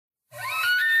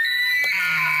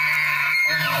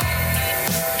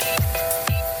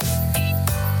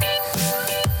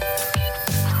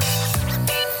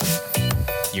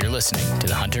listening to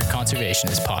the Hunter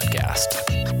Conservationist Podcast.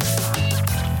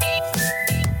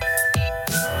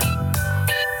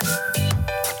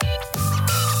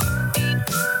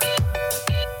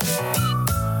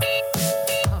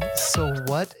 So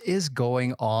what is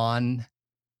going on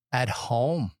at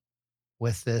home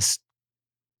with this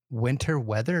winter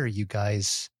weather you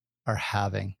guys are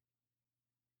having?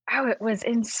 Oh, it was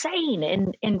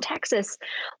insane in Texas.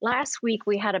 Last week,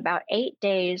 we had about 8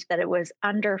 days that it was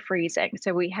under freezing.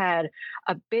 So we had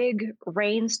a big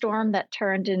rainstorm that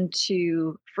turned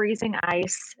into freezing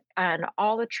ice, and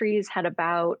all the trees had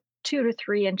about 2 to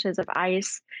 3 inches of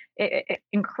ice.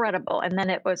 Incredible. And then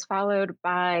it was followed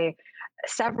by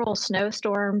several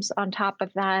snowstorms on top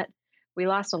of that. We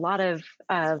lost a lot of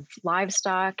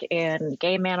livestock and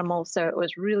game animals, so it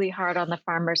was really hard on the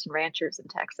farmers and ranchers in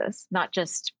Texas, not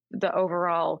just the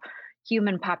overall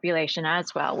human population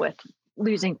as well, with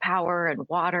losing power and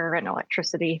water and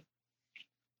electricity.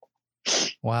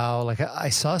 Wow. Like I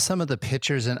saw some of the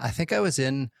pictures, and I think I was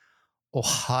in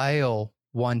Ohio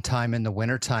one time in the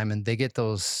wintertime, and they get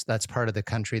those, that's part of the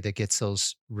country that gets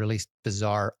those really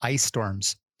bizarre ice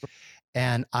storms.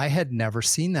 And I had never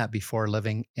seen that before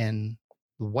living in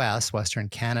the Western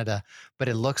Canada, but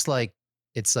it looks like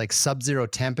it's like sub-zero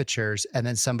temperatures, and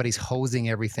then somebody's hosing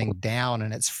everything down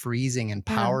and it's freezing, and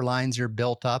power lines are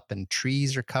built up and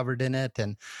trees are covered in it.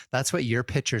 And that's what your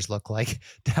pictures look like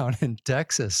down in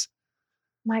Texas.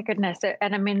 My goodness.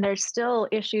 And I mean, there's still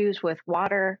issues with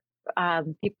water.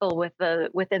 People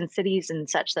within cities and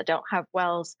such that don't have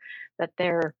wells, that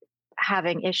they're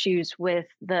having issues with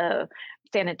the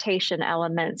sanitation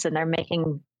elements, and they're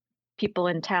making people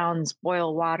in towns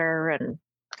boil water and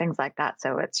things like that.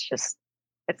 So it's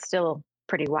still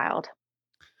pretty wild.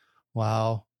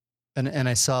 Wow. And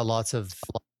I saw lots of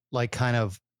like kind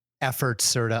of efforts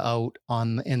sort of out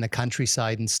in the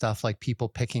countryside and stuff, like people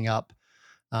picking up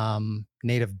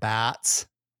native bats.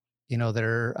 You know,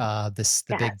 they're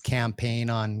the big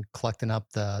campaign on collecting up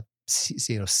the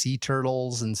sea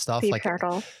turtles and stuff, sea like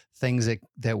turtle. Things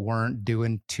that weren't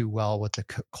doing too well with the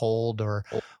cold or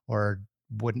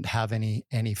wouldn't have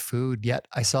any food. Yet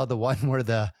I saw the one where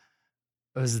it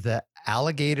was the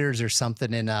alligators or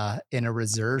something in a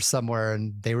reserve somewhere,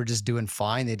 and they were just doing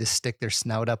fine. They just stick their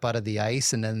snout up out of the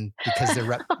ice, and then because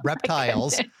they're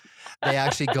reptiles, they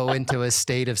actually go into a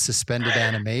state of suspended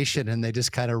animation, and they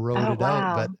just kind of rode it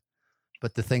out.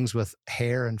 But the things with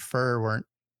hair and fur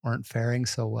weren't faring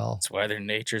so well. That's why they're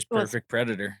nature's perfect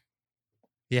predator.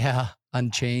 Yeah,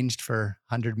 unchanged for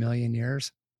 100 million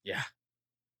years. Yeah.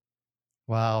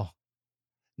 Wow.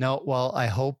 No, well, I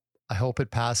hope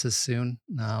it passes soon.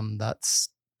 That's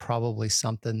probably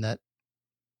something that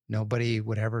nobody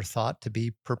would ever thought to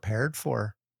be prepared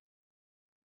for.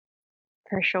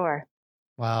 For sure.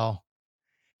 Wow.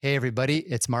 Hey, everybody.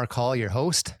 It's Mark Hall, your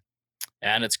host.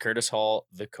 And it's Curtis Hall,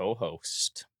 the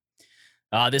co-host.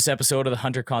 This episode of the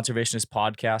Hunter Conservationist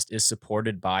Podcast is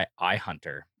supported by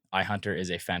iHunter. iHunter is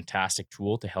a fantastic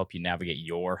tool to help you navigate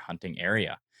your hunting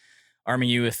area, arming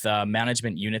you with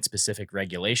management unit-specific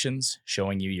regulations,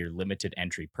 showing you your limited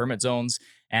entry permit zones,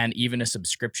 and even a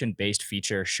subscription-based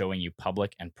feature showing you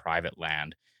public and private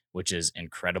land, which is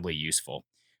incredibly useful.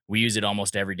 We use it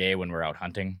almost every day when we're out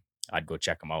hunting. I'd go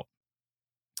check them out.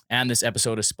 And this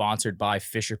episode is sponsored by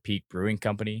Fisher Peak Brewing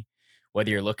Company.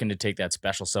 Whether you're looking to take that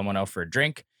special someone out for a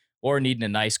drink or needing a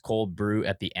nice cold brew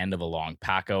at the end of a long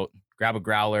pack out, grab a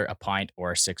growler, a pint,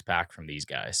 or a 6-pack from these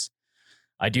guys.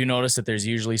 I do notice that there's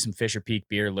usually some Fisher Peak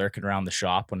beer lurking around the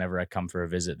shop whenever I come for a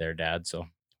visit there, Dad. So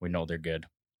we know they're good.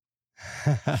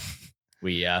 Go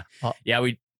ahead.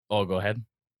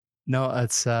 No,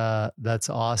 that's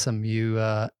awesome.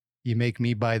 You make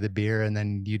me buy the beer and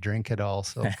then you drink it all.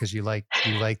 So because you like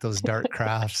those dark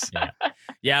crafts.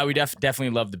 Yeah, we definitely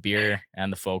love the beer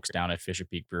and the folks down at Fisher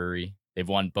Peak Brewery. They've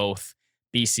won both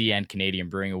BC and Canadian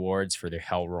Brewing Awards for their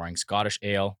Hell Roaring Scottish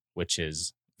Ale, which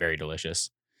is very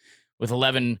delicious. With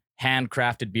 11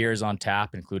 handcrafted beers on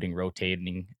tap, including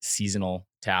rotating seasonal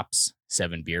taps,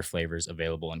 7 beer flavors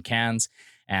available in cans,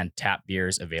 and tap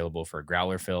beers available for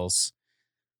growler fills.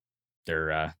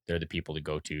 They're the people to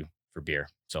go to for beer.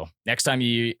 So next time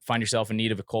you find yourself in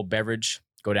need of a cold beverage,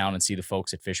 go down and see the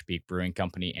folks at Fisher Peak Brewing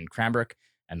Company in Cranbrook,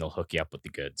 and they'll hook you up with the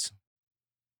goods.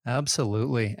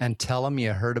 Absolutely. And tell them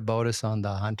you heard about us on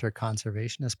the Hunter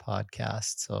Conservationist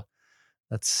Podcast. So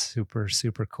that's super,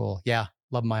 super cool. Yeah.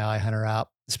 Love my iHunter app,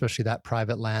 especially that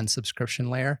private land subscription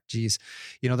layer. Geez,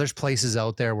 there's places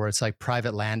out there where it's like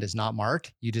private land is not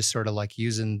marked. You just sort of like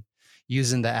using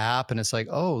the app, and it's like,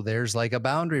 oh, there's like a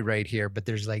boundary right here, but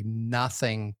there's like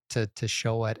nothing to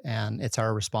show it. And it's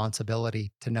our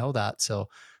responsibility to know that. So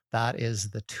that is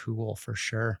the tool for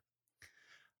sure.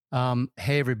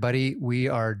 Hey, everybody. We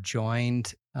are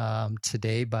joined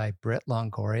today by Britt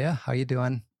Longoria. How you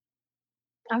doing?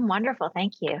 I'm wonderful.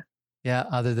 Thank you. Yeah,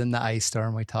 other than the ice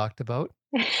storm we talked about.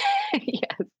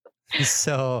 Yes.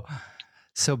 So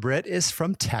Britt is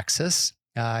from Texas.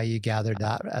 You gathered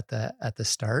that at the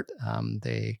start.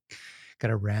 They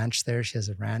got a ranch there. She has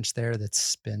a ranch there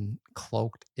that's been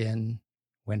cloaked in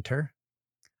winter.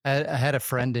 I had a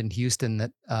friend in Houston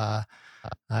that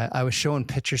I was showing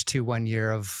pictures to one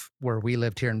year of where we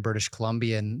lived here in British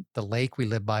Columbia, and the lake we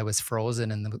lived by was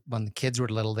frozen. And when the kids were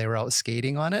little, they were out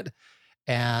skating on it,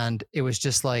 and it was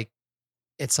just like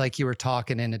it's like you were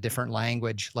talking in a different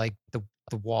language. Like the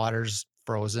water's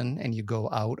frozen, and you go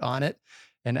out on it.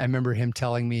 And I remember him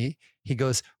telling me, he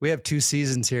goes, "We have 2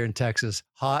 seasons here in Texas,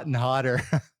 hot and hotter."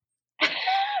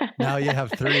 Now you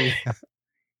have 3.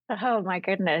 Oh my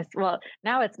goodness. Well,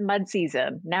 now it's mud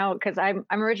season. Now, because I'm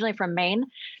originally from Maine,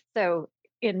 so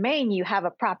in Maine you have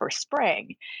a proper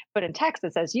spring, but in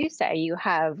Texas, as you say, you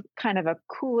have kind of a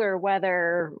cooler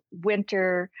weather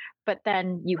winter, but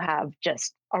then you have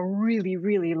just a really,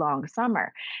 really long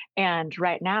summer. And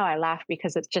right now I laugh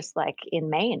because it's just like in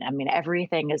Maine. I mean,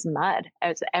 everything is mud.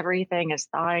 As everything is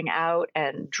thawing out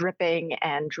and dripping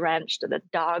and drenched. The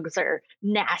dogs are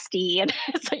nasty, and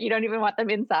so you don't even want them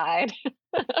inside.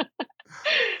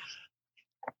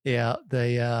 Yeah,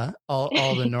 they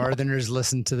all the Northerners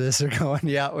listen to this are going,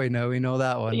 yeah, we know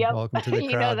that one. Yep. Welcome to the You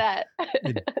know crowd. that.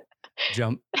 You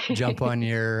jump on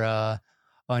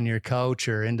your couch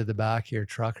or into the back of your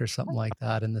truck or something like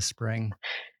that in the spring.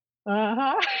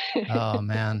 Uh-huh. Oh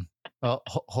man. Well,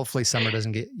 hopefully summer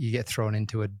doesn't get thrown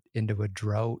into a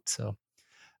drought. So,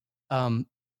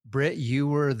 Britt, you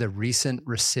were the recent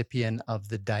recipient of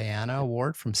the Diana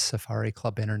Award from Safari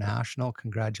Club International.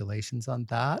 Congratulations on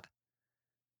that.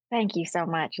 Thank you so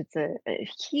much. It's a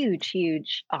huge,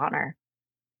 huge honor.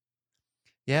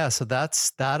 Yeah, so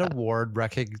that award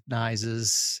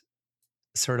recognizes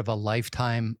sort of a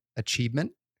lifetime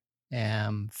achievement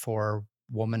for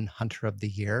Woman Hunter of the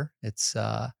Year. It's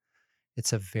a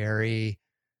very,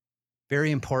 very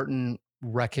important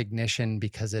recognition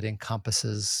because it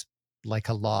encompasses like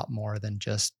a lot more than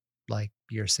just like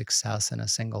your success in a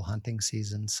single hunting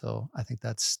season. So I think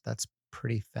that's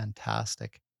pretty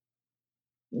fantastic.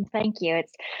 Thank you.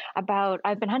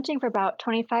 I've been hunting for about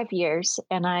 25 years,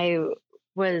 and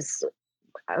was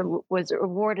was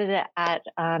awarded it at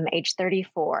age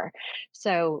 34.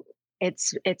 So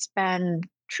it's been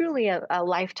truly a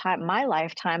lifetime, my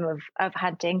lifetime of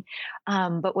hunting.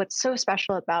 But what's so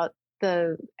special about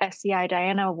the SCI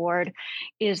Diana Award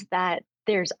is that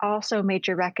there's also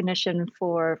major recognition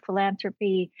for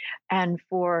philanthropy and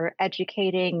for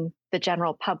educating the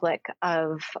general public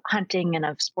of hunting and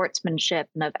of sportsmanship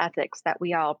and of ethics that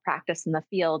we all practice in the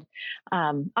field,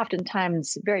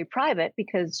 oftentimes very private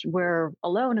because we're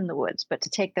alone in the woods, but to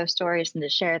take those stories and to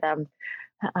share them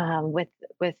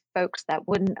with folks that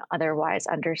wouldn't otherwise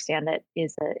understand it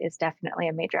is definitely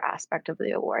a major aspect of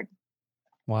the award.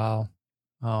 Wow.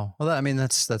 Oh, well, I mean,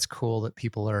 that's cool that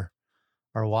people are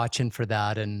watching for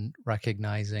that and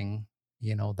recognizing,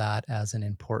 that as an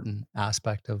important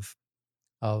aspect of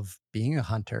being a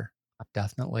hunter.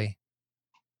 Definitely.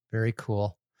 Very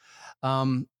cool.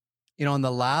 In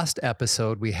the last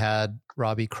episode, we had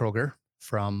Robbie Kroger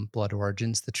from Blood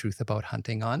Origins, The Truth About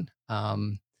Hunting on,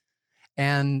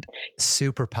 and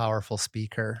super powerful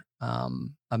speaker,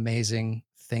 amazing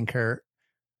thinker.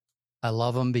 I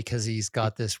love him because he's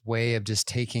got this way of just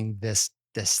taking this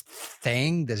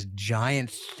giant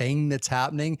thing that's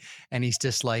happening, and he's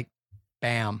just like,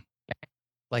 bam,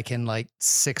 like in like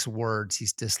 6 words,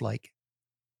 he's just like,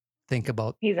 think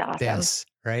about He's awesome. this,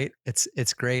 right?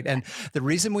 It's great. And the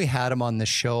reason we had him on the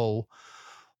show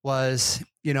was,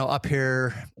 up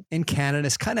here in Canada,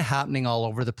 it's kind of happening all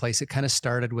over the place. It kind of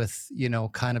started with,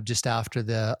 kind of just after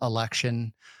the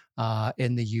election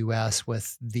in the US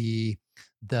with the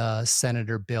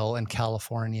Senator bill in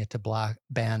California to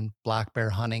ban black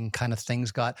bear hunting. Kind of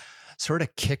things got sort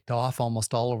of kicked off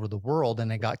almost all over the world,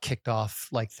 and it got kicked off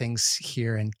like things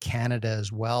here in Canada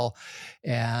as well,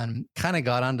 and kind of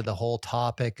got onto the whole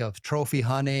topic of trophy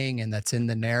hunting, and that's in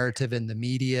the narrative in the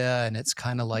media, and it's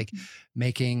kind of like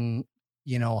making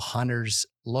hunters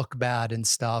look bad and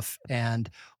stuff. And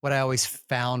what I always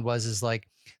found is like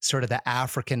sort of the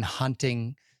African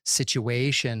hunting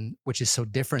situation, which is so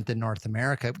different than North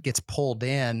America, gets pulled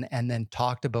in and then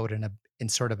talked about in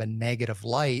sort of a negative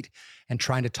light, and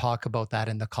trying to talk about that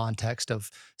in the context of,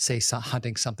 say,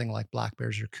 hunting something like black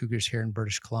bears or cougars here in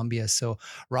British Columbia. So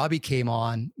Robbie came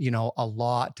on, a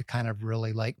lot to kind of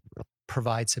really like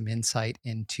provide some insight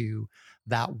into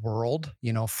that world,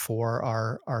 for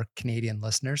our Canadian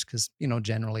listeners, because,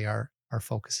 generally our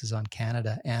focus is on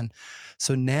Canada. And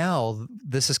so now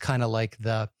this is kind of like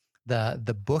the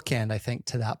bookend, I think,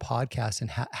 to that podcast, and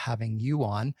having you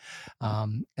on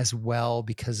as well,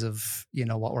 because of,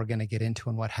 what we're going to get into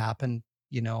and what happened,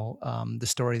 the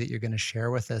story that you're going to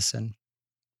share with us. And,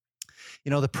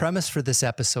 the premise for this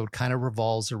episode kind of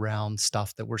revolves around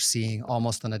stuff that we're seeing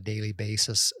almost on a daily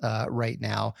basis right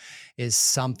now, is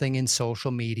something in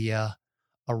social media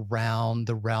around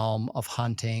the realm of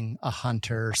hunting, a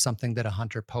hunter, something that a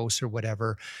hunter posts or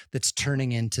whatever, that's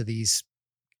turning into these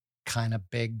kind of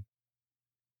big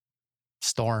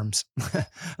storms,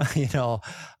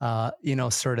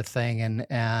 sort of thing.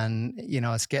 And,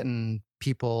 it's getting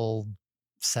people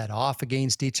set off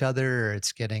against each other.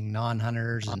 It's getting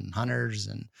non-hunters and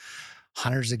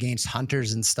hunters against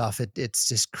hunters and stuff. It's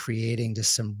just creating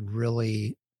just some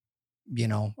really,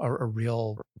 a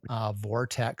real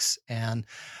vortex.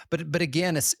 But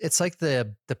again, it's like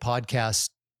the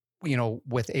podcast,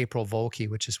 with April Volke,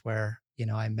 which is where,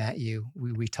 I met you.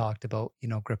 We talked about,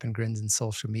 grip and grins and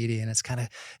social media, and it's kind of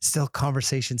still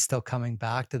conversation still coming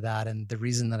back to that. And the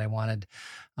reason that I wanted,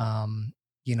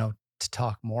 to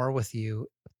talk more with you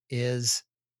is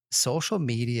social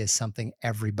media is something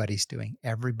everybody's doing.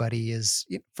 Everybody is,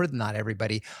 for not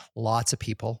everybody, lots of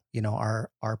people, are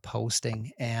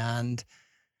posting, and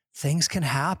things can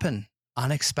happen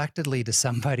unexpectedly to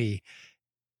somebody,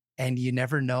 and you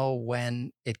never know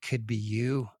when it could be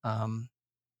you.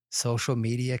 Social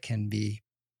media can be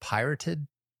pirated.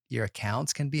 Your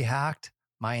accounts can be hacked.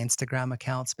 My Instagram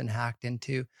account's been hacked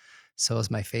into. So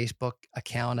is my Facebook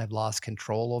account. I've lost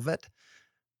control of it.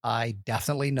 I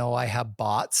definitely know I have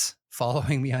bots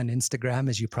following me on Instagram,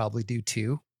 as you probably do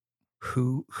too.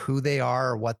 Who they are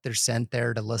or what they're sent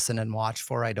there to listen and watch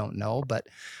for, I don't know. But,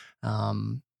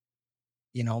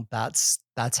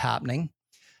 that's happening.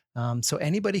 So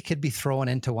anybody could be thrown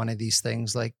into one of these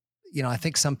things. Like, I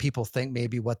think some people think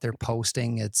maybe what they're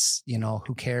posting, it's,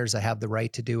 who cares? I have the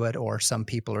right to do it. Or some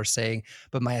people are saying,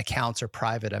 but my accounts are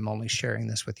private. I'm only sharing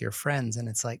this with your friends. And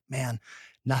it's like, man,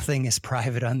 nothing is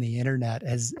private on the internet,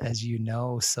 as you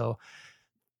know. So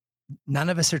none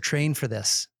of us are trained for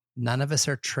this. None of us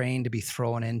are trained to be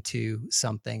thrown into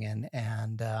something.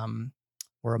 And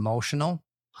we're emotional.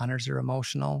 Hunters are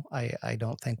emotional. I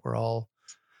don't think we're all,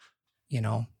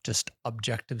 just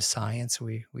objective science.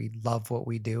 We love what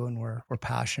we do, and we're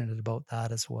passionate about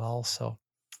that as well. So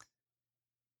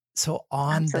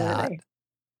on Absolutely.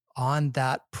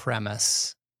 that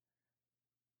premise,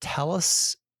 tell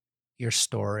us your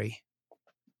story.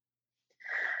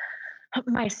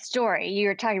 My story.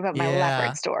 You're talking about my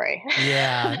leopard story.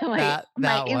 Yeah. my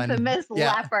that infamous one.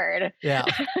 Yeah. leopard. Yeah.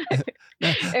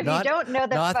 If you don't know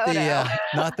the photo.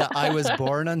 Not that I was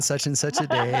born on such and such a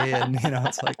day. And,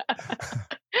 it's like.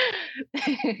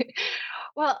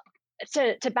 Well,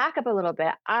 to back up a little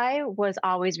bit, I was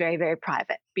always very, very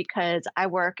private because I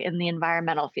work in the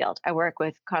environmental field. I work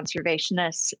with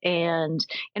conservationists and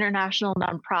international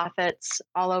nonprofits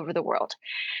all over the world.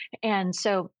 And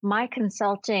so my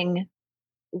consulting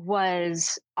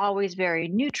was always very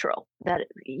neutral. That,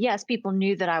 yes, people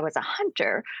knew that I was a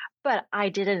hunter, but I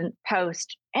didn't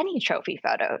post any trophy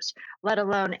photos, let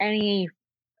alone any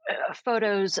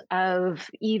photos of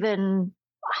even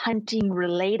hunting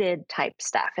related type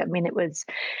stuff. I mean, it was,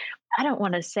 I don't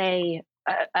want to say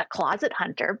a closet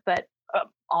hunter, but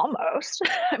almost.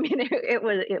 I mean, it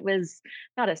was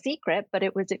not a secret, but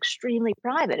it was extremely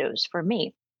private. It was for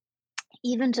me,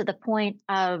 even to the point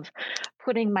of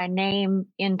putting my name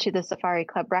into the Safari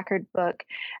Club record book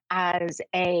as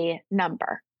a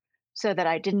number, so that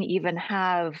I didn't even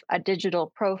have a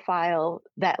digital profile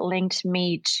that linked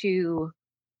me to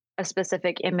a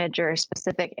specific image or a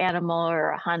specific animal or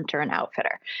a hunt or an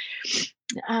outfitter.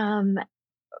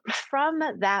 From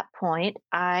that point,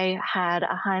 I had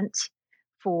a hunt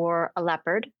for a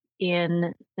leopard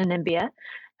in Namibia,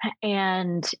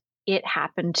 and it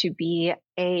happened to be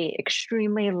a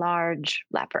extremely large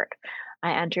leopard.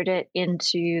 I entered it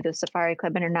into the Safari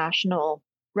Club International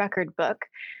record book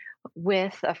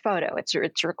with a photo.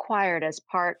 It's required as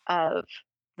part of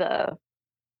the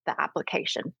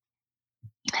application.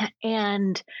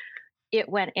 And it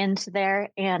went into there,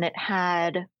 and it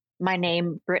had my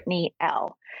name, Brittany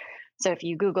L. So if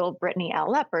you Google Brittany L.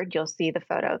 Leopard, you'll see the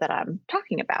photo that I'm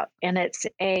talking about. And it's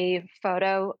a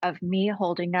photo of me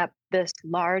holding up this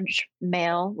large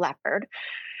male leopard.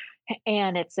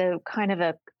 And it's a kind of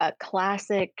a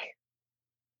classic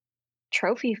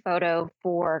trophy photo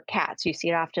for cats. You see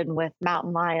it often with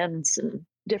mountain lions and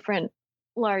different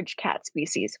large cat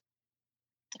species.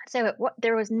 So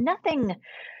there was nothing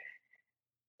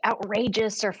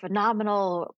outrageous or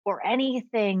phenomenal or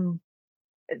anything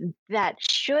that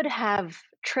should have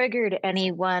triggered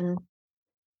anyone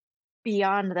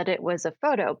beyond that it was a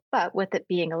photo. But with it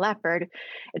being a leopard,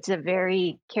 it's a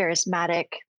very charismatic,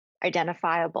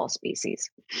 identifiable species.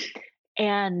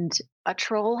 And a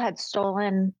troll had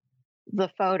stolen the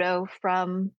photo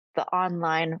from the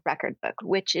online record book,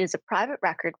 which is a private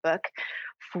record book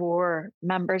for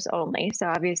members only. So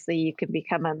obviously, you can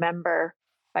become a member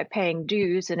by paying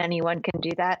dues, and anyone can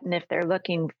do that. And if they're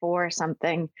looking for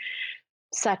something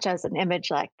such as an image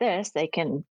like this, they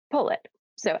can pull it.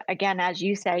 So, again, as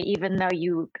you say, even though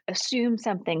you assume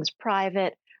something's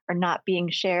private or not being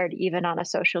shared, even on a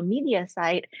social media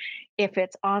site, if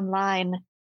it's online,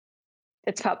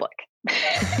 it's public.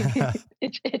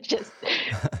 It just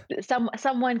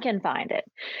someone can find it.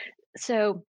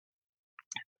 So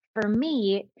for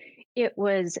me, it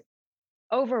was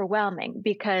overwhelming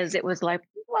because it was like,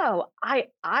 whoa,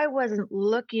 I wasn't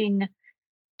looking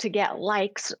to get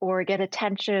likes or get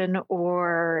attention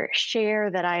or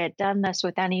share that I had done this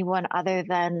with anyone other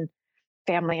than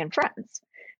family and friends.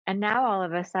 And now all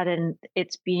of a sudden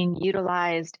it's being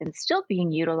utilized and still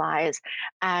being utilized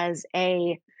as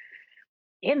a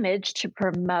image to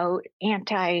promote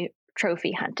anti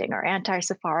trophy hunting or anti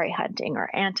safari hunting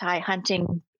or anti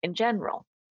hunting in general.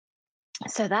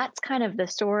 So that's kind of the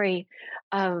story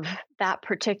of that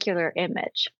particular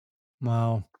image.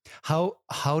 Wow.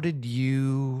 How did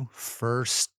you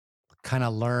first kind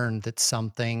of learn that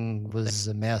something was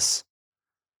amiss?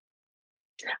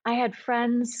 I had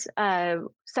friends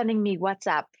sending me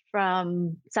WhatsApp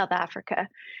from South Africa,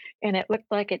 and it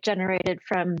looked like it generated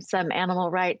from some animal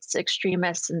rights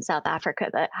extremists in South Africa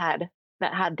that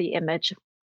had the image.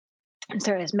 And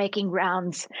so it was making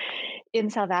rounds in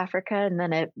South Africa, and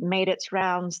then it made its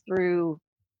rounds through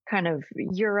kind of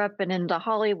Europe and into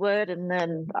Hollywood and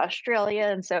then Australia.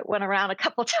 And so it went around a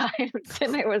couple times,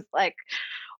 and it was like,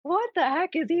 what the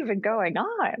heck is even going on?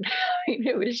 I mean,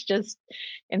 it was just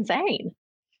insane.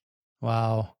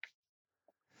 Wow.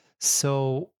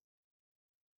 So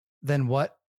then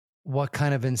what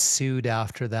kind of ensued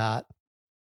after that?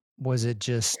 Was it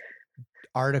just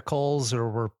articles or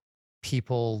were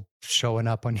people showing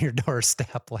up on your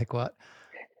doorstep? Like what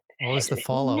was the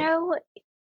fallout? No,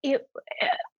 it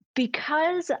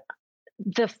because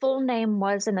the full name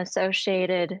wasn't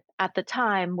associated at the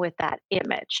time with that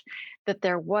image, that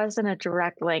there wasn't a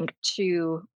direct link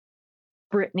to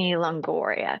Brittany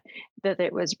Longoria, that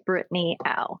it was Brittany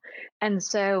L. And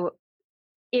so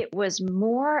it was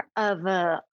more of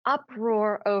a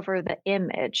uproar over the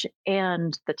image,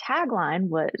 and the tagline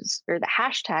was, or the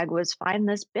hashtag was, find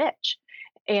this bitch.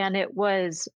 And it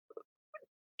was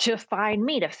to find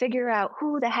me, to figure out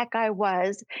who the heck I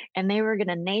was, and they were going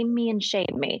to name me and shame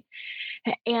me.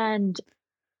 And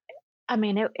I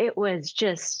mean, it was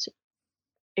just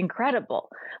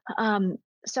incredible.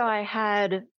 So I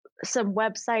had some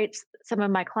websites, some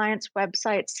of my clients'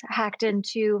 websites hacked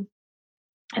into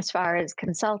as far as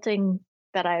consulting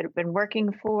that I had been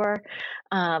working for.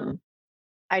 Um,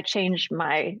 I changed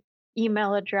my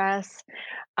email address.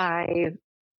 I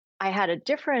I had a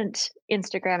different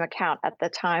Instagram account at the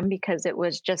time because it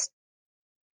was just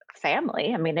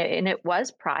family. I mean, and it was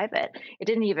private. It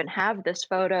didn't even have this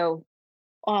photo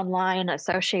online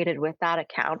associated with that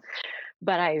account,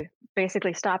 but I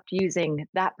basically stopped using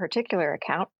that particular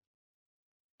account.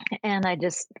 And I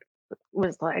just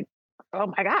was like,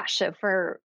 oh my gosh. So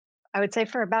I would say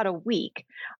for about a week,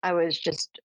 I was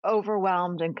just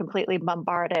overwhelmed and completely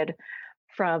bombarded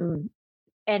from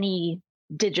any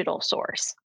digital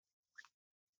source.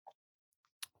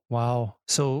 Wow.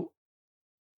 So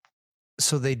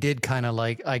they did kind of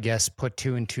like, I guess, put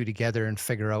two and two together and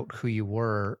figure out who you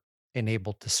were and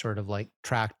able to sort of like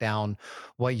track down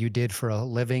what you did for a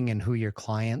living and who your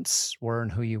clients were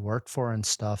and who you worked for and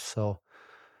stuff. So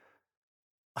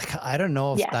like, I don't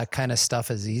know if Yes. that kind of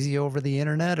stuff is easy over the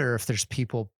internet or if there's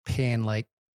people paying like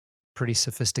pretty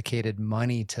sophisticated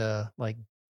money to like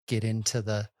get into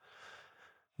the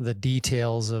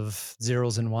details of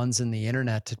zeros and ones in the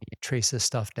internet to trace this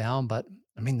stuff down. But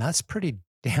I mean, that's pretty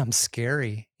damn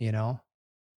scary, you know?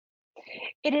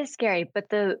 It is scary, but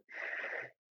the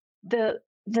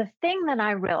thing that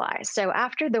I realized, so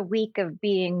after the week of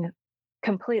being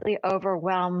completely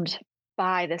overwhelmed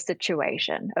by the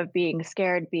situation, of being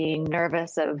scared, being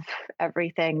nervous of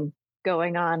everything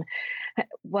going on,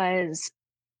 was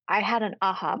I had an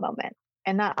aha moment.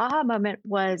 And that aha moment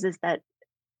was is that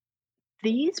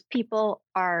these people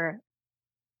are,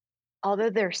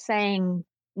 although they're saying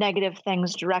negative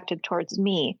things directed towards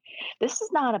me, this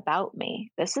is not about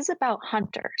me. This is about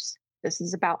hunters. This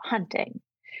is about hunting.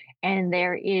 And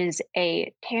there is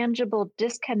a tangible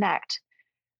disconnect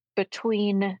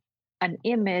between an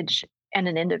image and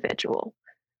an individual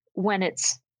when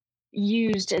it's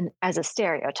used as a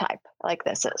stereotype like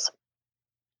this is.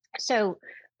 So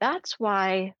that's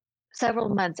why several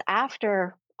months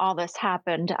after all this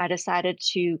happened, I decided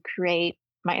to create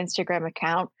my Instagram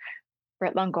account,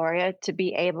 Britt Longoria, to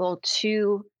be able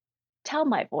to tell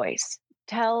my voice,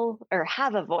 tell or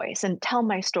have a voice and tell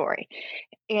my story.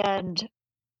 And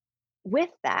with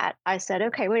that, I said,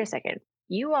 okay, wait a second.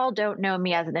 You all don't know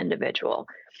me as an individual.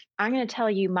 I'm going to tell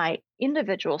you my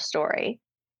individual story.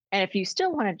 And if you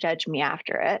still want to judge me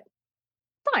after it,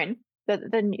 fine.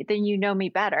 Then you know me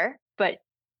better. But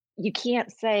you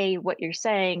can't say what you're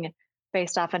saying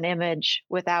based off an image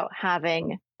without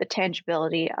having the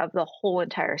tangibility of the whole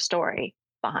entire story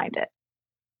behind it.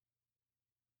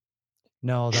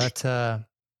 No, that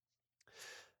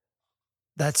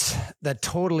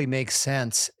totally makes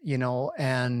sense,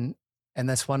 and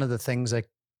that's one of the things I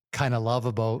kind of love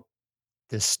about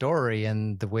this story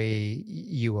and the way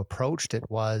you approached it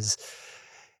was,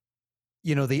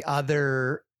 the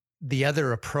other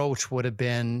approach would have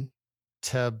been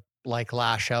to like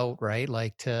lash out, right?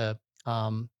 Like to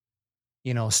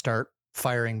start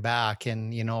firing back.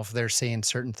 And, if they're saying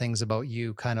certain things about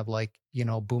you, kind of like,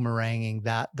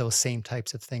 boomeranging those same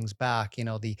types of things back,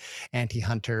 the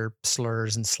anti-hunter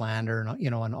slurs and slander and,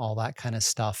 and all that kind of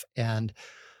stuff. And,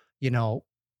 you know,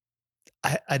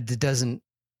 it doesn't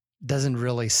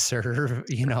really serve,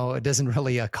 it doesn't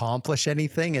really accomplish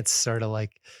anything. It's sort of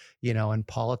like, in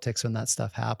politics, when that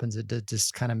stuff happens,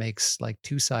 just kind of makes like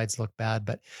two sides look bad.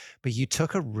 But you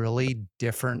took a really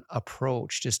different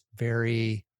approach, just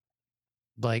very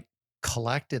like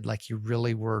collected, like you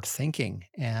really were thinking.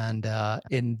 And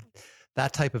in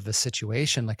that type of a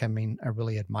situation, like, I mean, I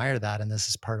really admire that. And this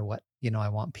is part of what, I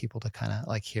want people to kind of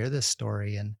like hear this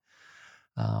story. And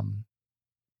um,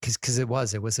 because it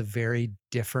was a very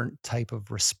different type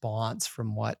of response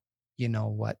from what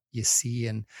you see.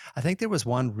 And I think there was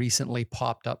one recently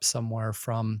popped up somewhere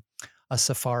from a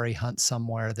safari hunt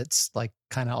somewhere that's like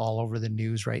kind of all over the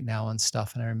news right now and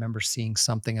stuff. And I remember seeing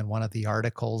something in one of the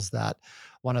articles that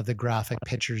one of the graphic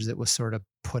pictures that was sort of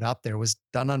put up there was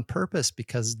done on purpose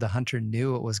because the hunter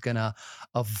knew it was going to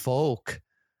evoke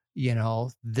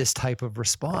this type of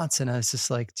response. And I was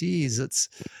just like, geez, it's,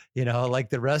 like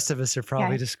the rest of us are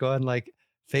probably Yeah. just going like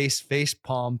face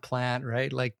palm plant,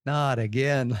 right? Like, not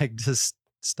again, like just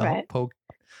Right.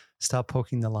 stop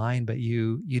poking the line. But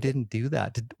you didn't do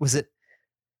that. Was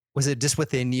it just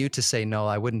within you to say, no,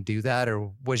 I wouldn't do that?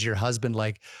 Or was your husband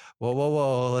like,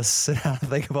 whoa, let's sit down and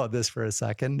think about this for a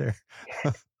second? Or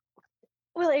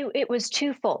Well, it was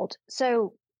twofold.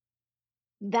 So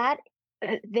that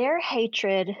their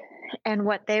hatred and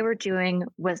what they were doing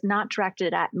was not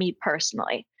directed at me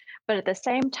personally, but at the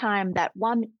same time, that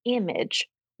one image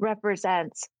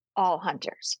represents all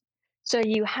hunters. So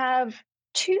you have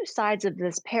two sides of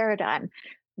this paradigm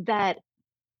that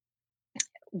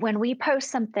when we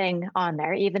post something on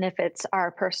there, even if it's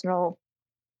our personal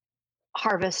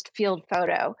harvest field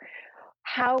photo,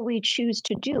 how we choose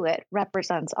to do it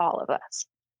represents all of us.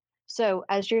 So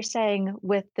as you're saying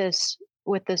with this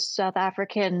South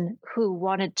African who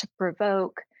wanted to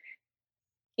provoke,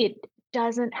 it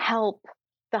doesn't help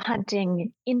the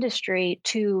hunting industry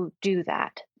to do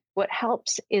that. What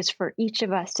helps is for each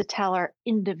of us to tell our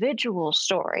individual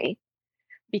story,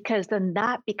 because then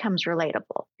that becomes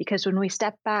relatable. Because when we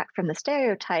step back from the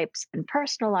stereotypes and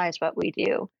personalize what we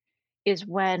do, is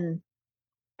when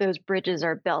those bridges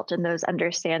are built and those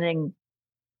understanding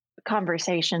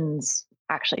conversations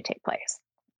actually take place.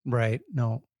 right.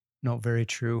 No, very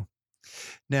true.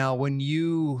 Now, did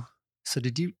you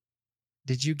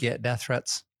get death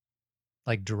threats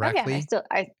like Oh yeah, directly?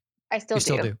 I still You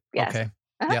still do. do. Yes. Okay.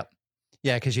 Uh-huh. Yep.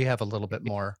 Yeah, because you have a little bit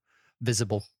more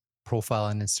visible profile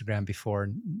on Instagram before,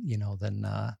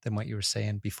 than what you were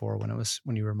saying before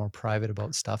when you were more private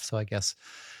about stuff. So I guess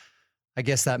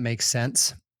that makes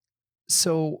sense.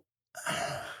 So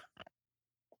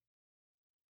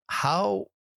how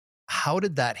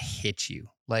did that hit you?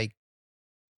 Like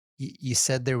you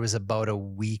said there was about a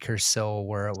week or so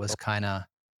where it was kind of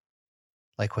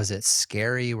like, was it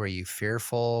scary? Were you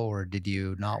fearful, or did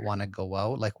you not want to go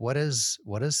out? Like, what does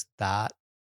that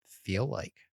feel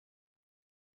like?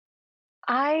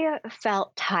 I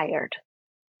felt tired.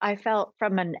 I felt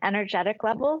from an energetic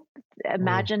level. Oh,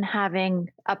 Imagine having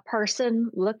a person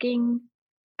looking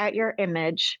at your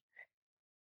image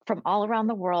from all around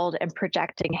the world and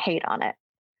projecting hate on it.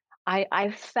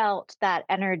 I felt that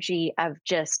energy of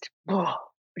just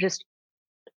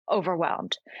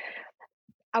overwhelmed.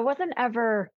 I wasn't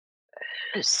ever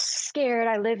scared.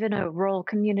 I live in a rural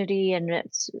community and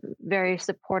it's very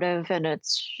supportive and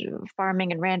it's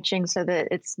farming and ranching, so that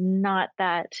it's not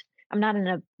that I'm not in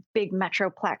a big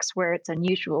metroplex where it's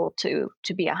unusual to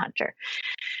be a hunter.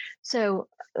 So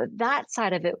that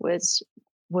side of it was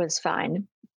fine.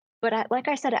 But like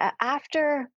I said,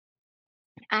 after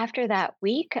that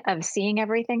week of seeing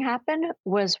everything happen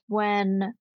was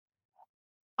when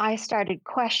I started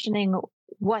questioning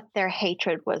what their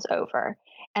hatred was over.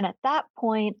 And at that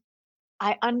point,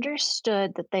 I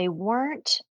understood that they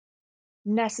weren't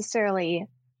necessarily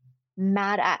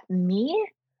mad at me,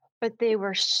 but they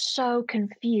were so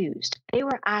confused. They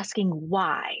were asking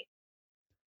why.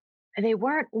 They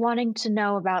weren't wanting to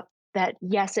know about that.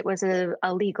 Yes, it was a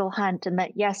legal hunt, and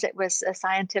that, yes, it was a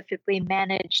scientifically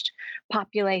managed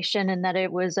population, and that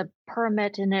it was a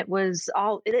permit, and it was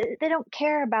all, they don't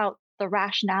care about the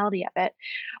rationality of it,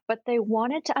 but they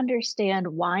wanted to understand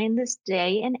why in this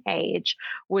day and age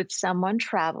would someone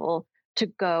travel to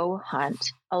go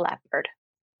hunt a leopard.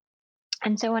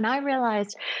 And so when I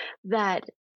realized that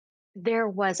there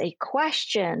was a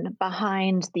question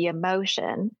behind the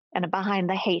emotion and behind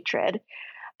the hatred,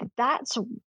 that's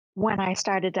when I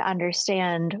started to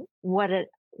understand what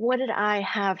did I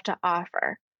have to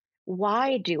offer?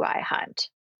 Why do I hunt?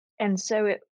 And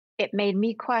so it made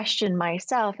me question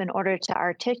myself in order to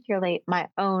articulate my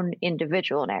own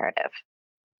individual narrative.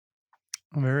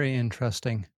 Very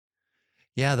interesting.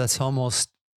 Yeah, that's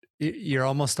almost, you're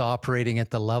almost operating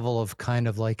at the level of kind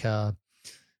of like a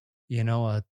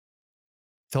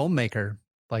filmmaker,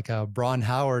 like a Ron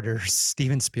Howard or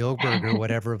Steven Spielberg or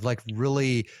whatever, of like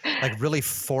really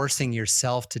forcing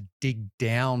yourself to dig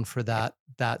down for that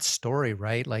story,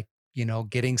 right? Like,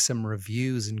 getting some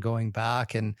reviews and going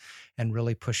back and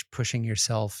really pushing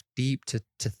yourself deep to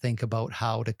think about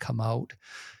how to come out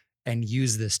and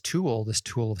use this tool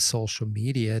of social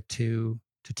media to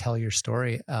tell your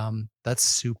story.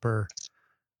 That's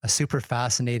a super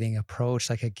fascinating approach.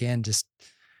 Like, again, just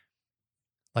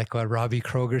like what Robbie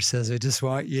Kroger says, I just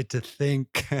want you to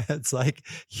think. It's like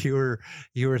you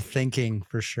were thinking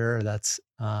for sure. That's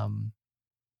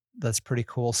pretty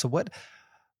cool. So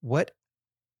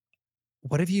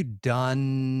what have you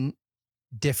done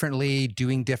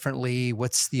doing differently?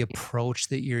 What's the approach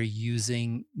that you're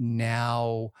using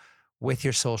now with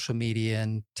your social media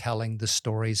and telling the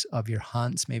stories of your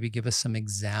hunts? Maybe give us some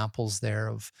examples there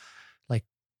of, like,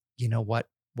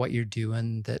 what you're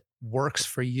doing that works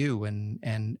for you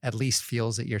and at least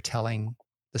feels that you're telling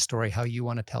the story how you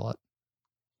want to tell it.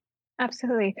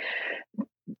 Absolutely.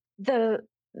 The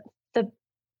the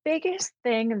biggest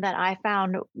thing that I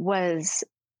found was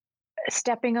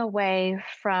stepping away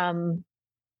from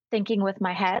thinking with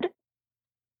my head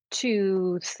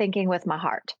to thinking with my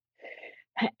heart.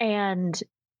 And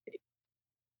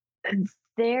let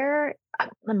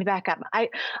me back up. I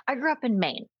grew up in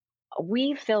Maine.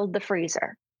 We filled the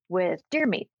freezer with deer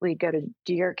meat. We'd go to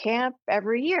deer camp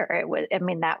every year.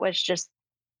 That was just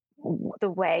the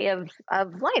way of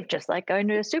life, just like going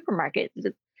to a supermarket. It's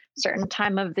a certain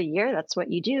time of the year, that's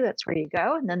what you do, that's where you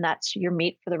go, and then that's your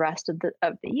meat for the rest of the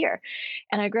year.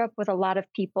 And I grew up with a lot of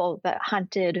people that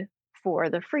hunted for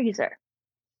the freezer.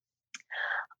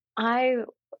 I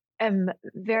am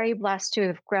very blessed to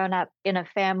have grown up in a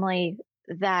family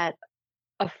that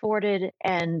afforded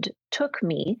and took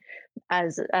me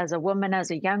as a woman,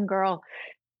 as a young girl,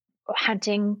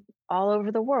 hunting all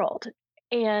over the world.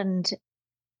 And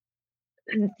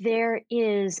there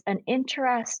is an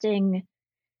interesting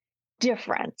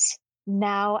difference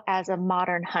now as a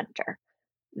modern hunter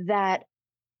that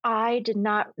I did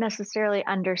not necessarily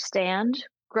understand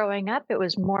growing up. It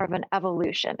was more of an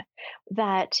evolution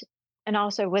that, and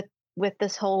also with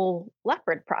this whole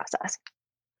leopard process,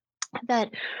 that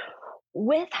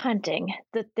with hunting,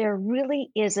 that there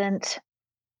really isn't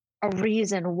a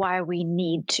reason why we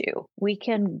need to. We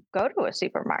can go to a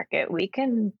supermarket. We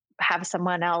can have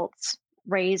someone else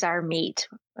raise our meat.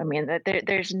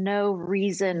 There's no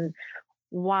reason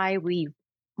why we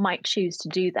might choose to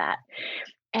do that.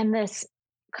 And this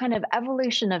kind of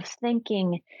evolution of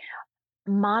thinking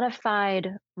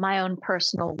modified my own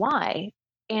personal why.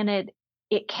 And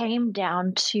it came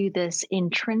down to this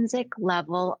intrinsic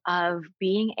level of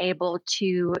being able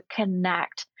to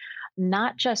connect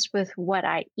not just with what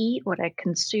I eat, what I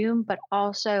consume, but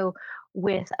also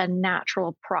with a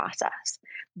natural process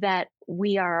that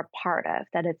we are a part of,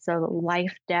 that it's a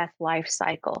life, death, life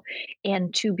cycle.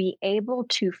 And to be able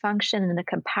to function in a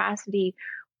capacity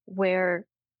where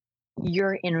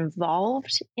you're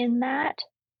involved in that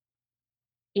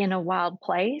in a wild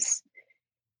place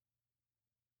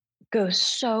goes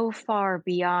so far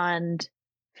beyond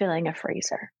filling a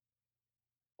freezer.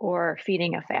 or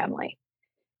feeding a family.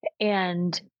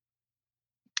 And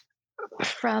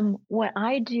from what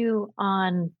I do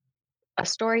on a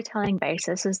storytelling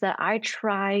basis is that I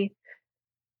try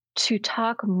to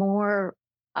talk more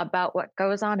about what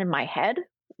goes on in my head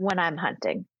when I'm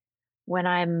hunting, when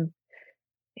I'm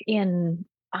in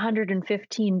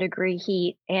 115-degree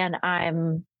heat and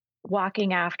I'm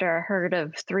walking after a herd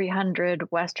of 300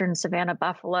 Western savanna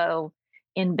buffalo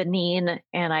in Benin,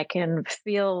 and I can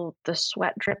feel the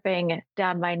sweat dripping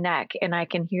down my neck, and I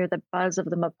can hear the buzz of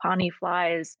the mapani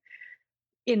flies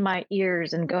in my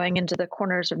ears and going into the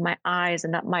corners of my eyes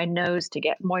and up my nose to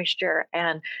get moisture,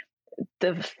 and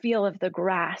the feel of the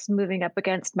grass moving up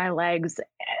against my legs.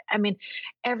 I mean,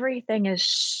 everything is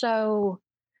so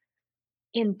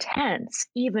intense,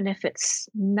 even if it's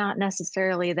not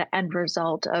necessarily the end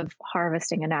result of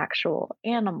harvesting an actual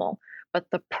animal. But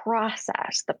the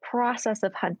process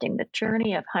of hunting, the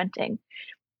journey of hunting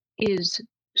is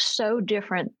so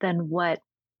different than what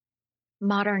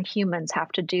modern humans have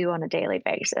to do on a daily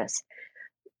basis.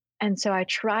 And so I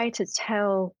try to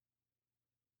tell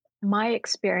my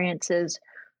experiences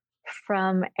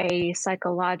from a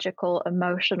psychological,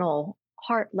 emotional,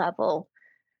 heart level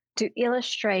to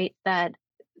illustrate that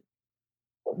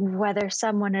whether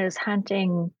someone is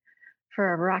hunting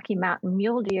for a Rocky Mountain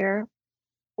mule deer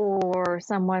or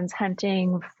someone's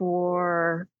hunting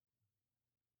for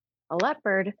a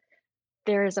leopard,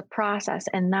 there is a process,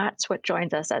 and that's what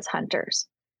joins us as hunters.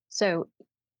 So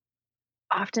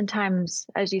oftentimes,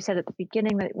 as you said at the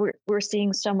beginning, that we're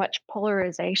seeing so much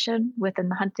polarization within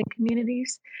the hunting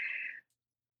communities,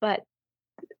 but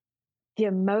the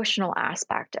emotional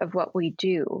aspect of what we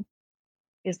do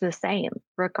is the same,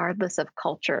 regardless of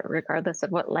culture, regardless of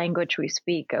what language we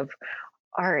speak, of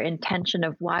our intention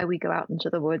of why we go out into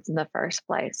the woods in the first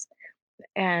place.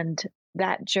 And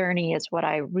that journey is what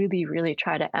I really, really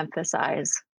try to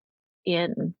emphasize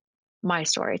in my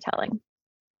storytelling.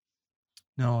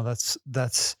 No, that's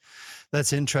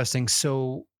interesting.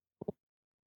 So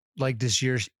like, does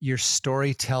your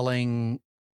storytelling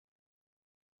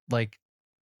like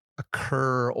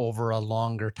occur over a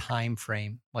longer time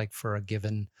frame, like for a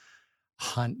given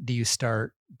hunt? Do you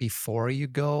start before you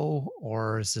go,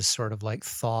 or is this sort of like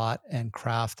thought and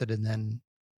crafted and then,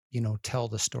 tell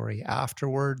the story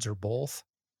afterwards, or both?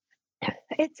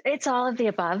 It's all of the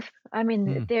above. I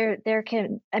mean, Hmm. there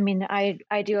can. I mean,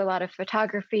 I do a lot of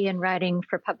photography and writing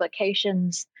for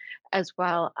publications, as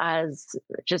well as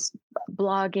just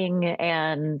blogging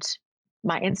and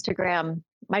my Instagram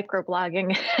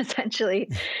microblogging essentially,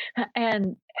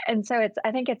 and so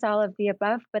I think it's all of the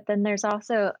above. But then there's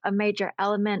also a major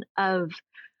element of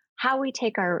how we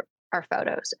take our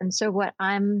photos, and so what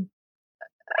I'm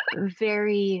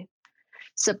very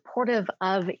supportive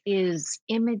of is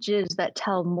images that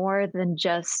tell more than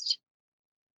just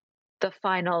the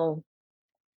final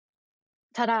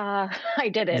ta-da, I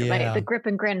did it, right? The Yeah. grip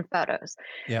and grin photos.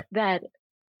 Yep. That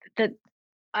that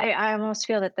I almost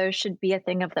feel that those should be a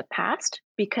thing of the past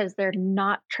because they're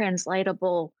not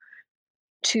translatable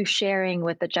to sharing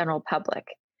with the general public.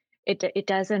 It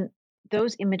doesn't,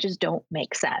 those images don't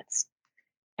make sense.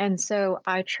 And so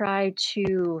I try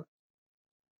to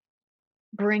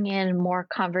bring in more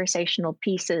conversational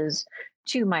pieces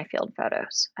to my field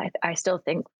photos. I still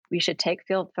think we should take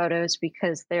field photos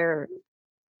because there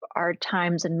are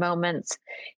times and moments,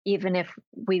 even if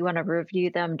we want to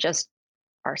review them just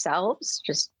ourselves,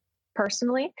 just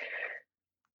personally.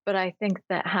 But I think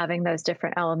that having those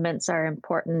different elements are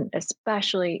important,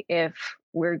 especially if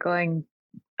we're going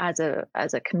as a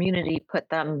community, put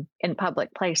them in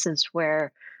public places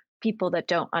where people that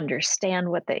don't understand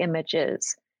what the image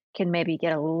is can maybe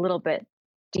get a little bit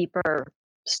deeper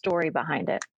story behind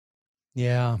it.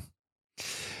 Yeah.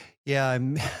 Yeah.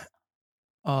 I'm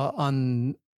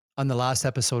on the last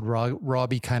episode,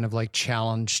 Robbie kind of like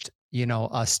challenged,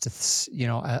 us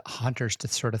to, hunters to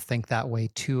sort of think that way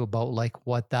too, about like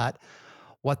what that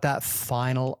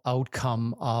final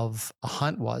outcome of a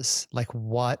hunt was. Like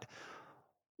what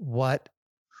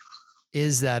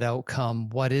is that outcome?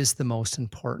 What is the most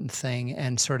important thing?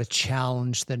 And sort of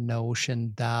challenge the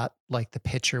notion that like the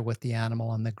picture with the animal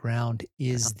on the ground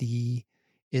is the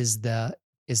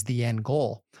is the end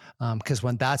goal. Because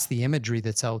when that's the imagery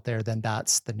that's out there, then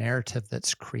that's the narrative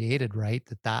that's created, right?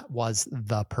 That was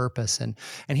the purpose. And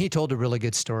he told a really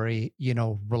good story,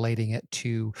 relating it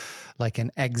to like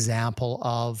an example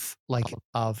of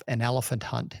an elephant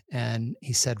hunt. And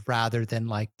he said, rather than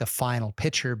like the final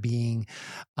picture being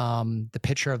the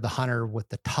picture of the hunter with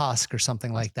the tusk or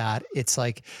something like that, it's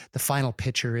like the final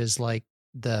picture is like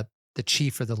the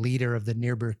chief or the leader of the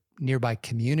nearby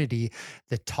community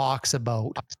that talks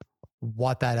about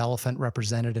what that elephant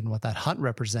represented and what that hunt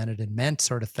represented and meant,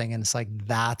 sort of thing. And it's like,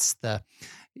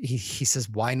 he says,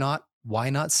 why not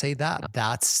say that?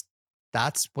 That's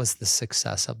was the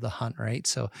success of the hunt, right?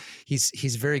 So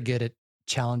he's very good at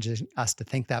challenging us to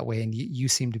think that way. And you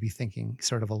seem to be thinking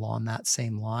sort of along that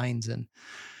same lines. And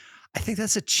I think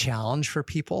that's a challenge for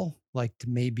people, like to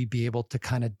maybe be able to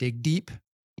kind of dig deep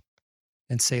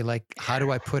and say, like, how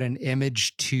do I put an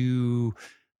image to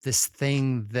this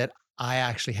thing that I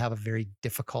actually have a very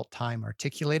difficult time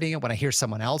articulating it? When I hear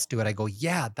someone else do it, I go,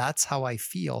 yeah, that's how I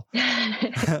feel.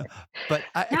 But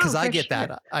because I get sure.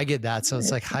 that, I get that. So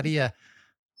it's like, how do you,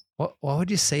 what would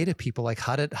you say to people? Like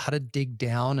how to dig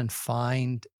down and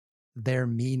find their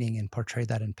meaning and portray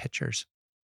that in pictures?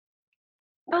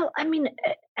 Well, I mean,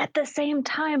 at the same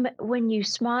time, when you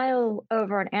smile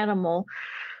over an animal,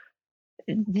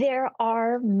 there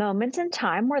are moments in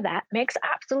time where that makes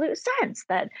absolute sense.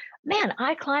 That, man,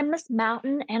 I climbed this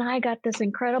mountain and I got this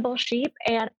incredible sheep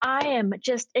and I am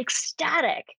just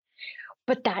ecstatic,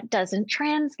 but that doesn't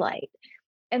translate.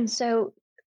 And so,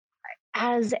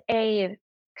 as a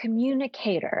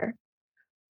communicator,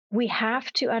 we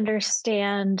have to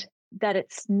understand that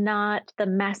it's not the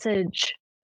message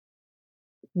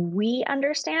we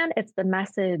understand, it's the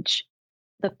message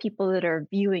the people that are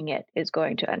viewing it is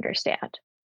going to understand.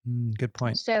 Good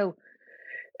point. So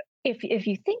if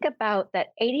you think about that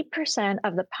 80%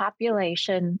 of the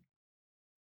population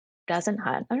doesn't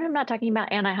hunt. I'm not talking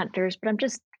about anti-hunters, but I'm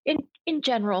just in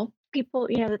general, people,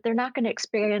 that they're not going to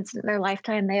experience in their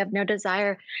lifetime. They have no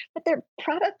desire, but they're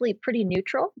probably pretty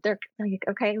neutral. They're like,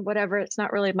 okay, whatever, it's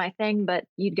not really my thing, but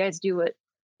you guys do what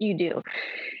you do.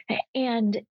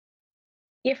 And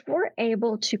if we're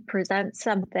able to present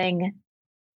something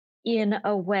in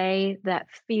a way that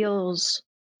feels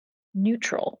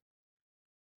neutral,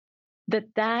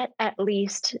 that at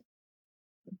least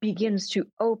begins to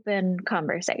open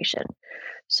conversation.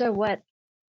 So what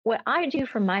I do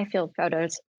for my field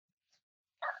photos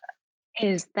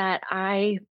is that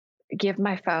I give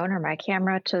my phone or my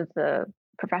camera to the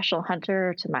professional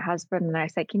hunter, to my husband, and I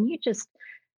say, can you just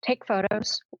take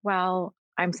photos while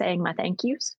I'm saying my thank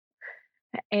yous?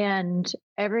 And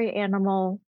every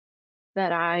animal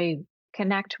that I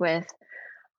connect with,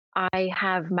 I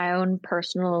have my own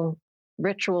personal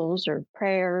rituals or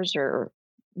prayers or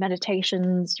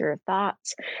meditations or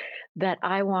thoughts that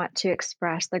I want to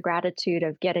express the gratitude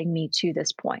of getting me to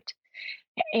this point.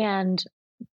 And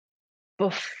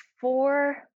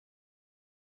before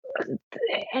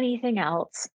anything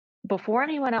else, before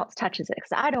anyone else touches it,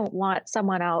 because I don't want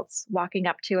someone else walking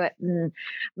up to it and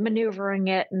maneuvering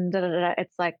it and da da da.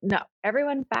 It's like, no,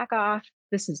 everyone back off.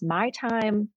 This is my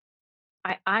time.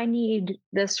 I need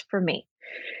this for me.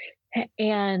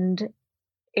 And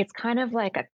it's kind of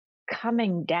like a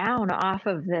coming down off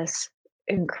of this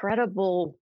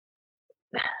incredible,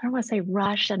 I don't want to say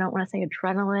rush, I don't want to say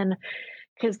adrenaline,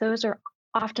 because those are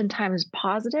oftentimes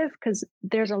positive, because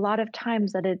there's a lot of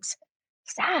times that it's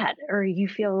sad or you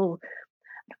feel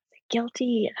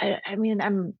guilty. I mean,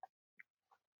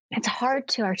 it's hard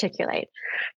to articulate,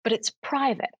 but it's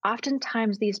private.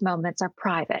 Oftentimes these moments are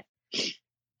private.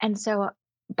 And so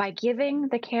by giving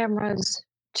the cameras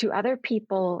to other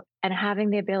people and having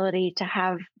the ability to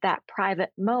have that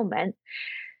private moment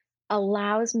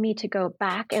allows me to go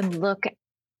back and look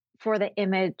for the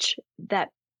image that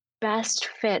best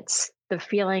fits the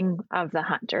feeling of the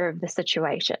hunter, of the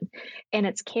situation. And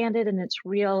it's candid and it's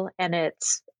real and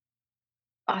it's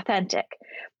authentic.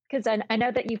 Because I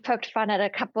know that you've poked fun at a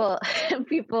couple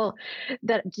people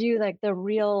that do like the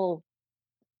real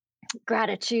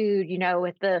gratitude,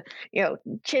 with the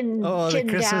chin The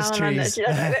Christmas down trees.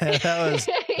 on the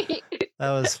that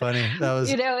was funny. That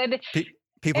was and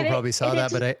people and probably saw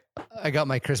that, it's but I got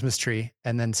my Christmas tree,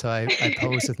 and then so I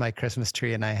posed with my Christmas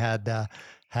tree, and I had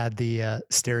the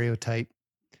stereotype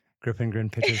grip and grin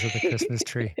pictures of the Christmas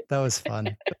tree. That was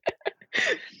fun.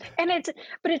 and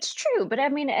it's true. But I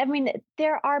mean,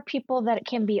 there are people that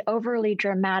can be overly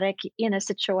dramatic in a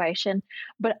situation,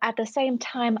 but at the same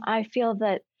time, I feel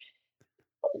that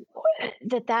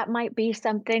might be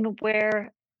something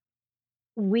where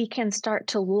we can start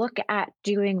to look at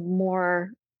doing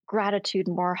more gratitude,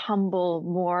 more humble,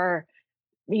 more,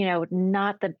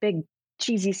 not the big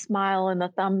cheesy smile and the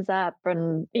thumbs up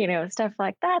and, stuff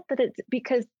like that, that it's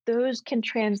because those can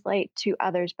translate to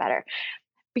others better.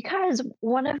 Because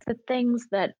one of the things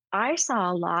that I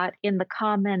saw a lot in the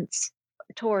comments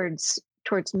towards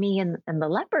me and the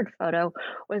leopard photo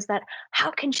was that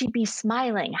how can she be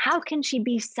smiling? How can she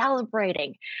be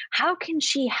celebrating? How can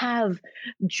she have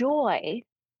joy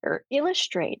or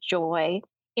illustrate joy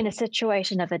in a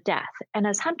situation of a death? And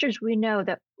as hunters, we know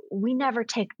that we never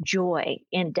take joy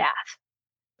in death.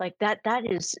 Like that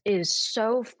is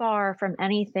so far from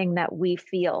anything that we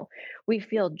feel. We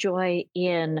feel joy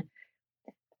in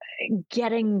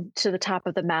getting to the top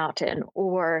of the mountain,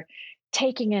 or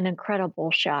taking an incredible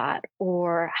shot,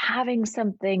 or having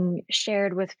something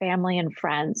shared with family and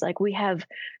friends. Like, we have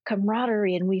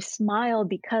camaraderie and we smile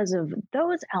because of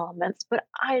those elements, but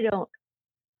I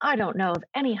don't know of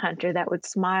any hunter that would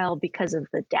smile because of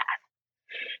the death.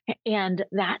 And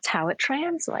that's how it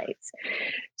translates.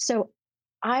 So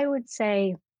I would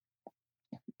say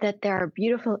that there are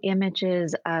beautiful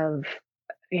images of,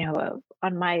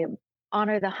 on my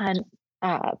Honor the Hunt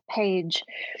page.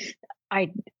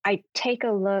 I take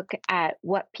a look at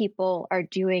what people are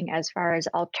doing as far as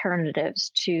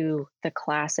alternatives to the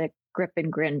classic grip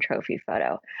and grin trophy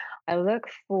photo. I look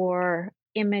for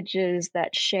images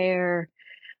that share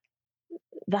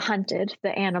the hunted,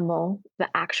 the animal, the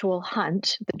actual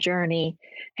hunt, the journey,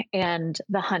 and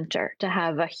the hunter, to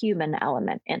have a human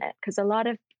element in it. Because a lot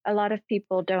of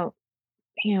people don't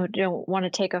want to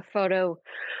take a photo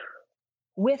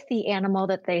with the animal,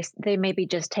 that they maybe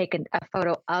just taken a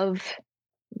photo of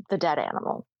the dead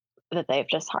animal that they've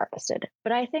just harvested.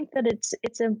 But I think that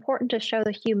it's important to show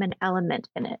the human element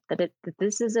in it, that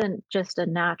this isn't just a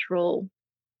natural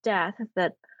death,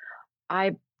 that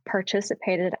I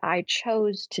participated, I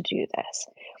chose to do this.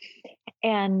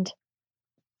 And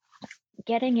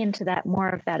getting into that, more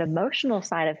of that emotional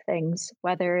side of things,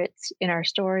 whether it's in our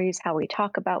stories, how we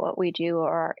talk about what we do, or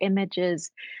our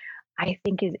images, I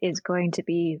think is going to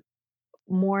be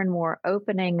more and more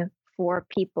opening for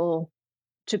people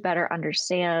to better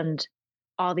understand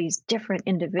all these different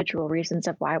individual reasons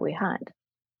of why we hunt.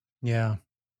 Yeah.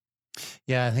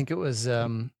 Yeah. I think it was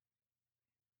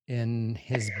in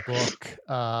his book,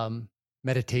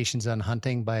 Meditations on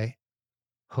Hunting by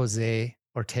Jose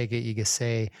Ortega y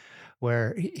Gasset,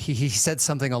 where he said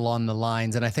something along the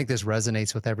lines, and I think this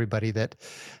resonates with everybody, that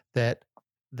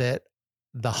the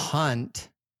hunt,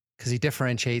 because he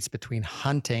differentiates between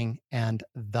hunting and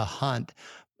the hunt,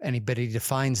 but he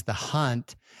defines the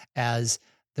hunt as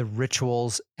the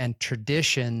rituals and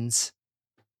traditions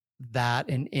that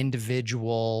an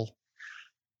individual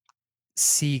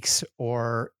seeks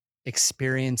or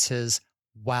experiences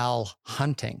while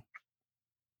hunting,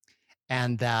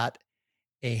 and that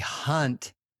a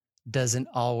hunt doesn't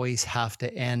always have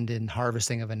to end in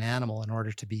harvesting of an animal in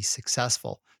order to be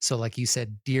successful. So like you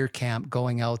said, deer camp,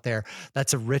 going out there,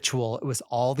 that's a ritual. It was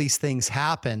all these things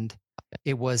happened.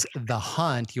 It was the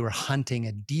hunt. You were hunting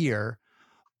a deer,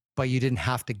 but you didn't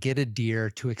have to get a deer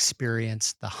to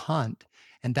experience the hunt.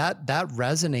 And that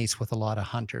resonates with a lot of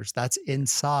hunters. That's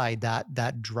inside,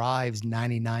 that drives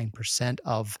 99%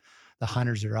 of the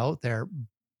hunters that are out there.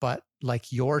 But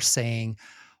like you're saying,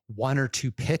 one or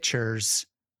two pictures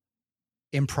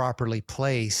improperly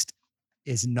placed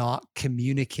is not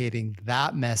communicating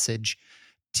that message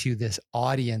to this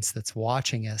audience that's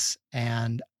watching us.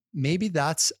 And maybe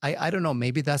that's, I don't know,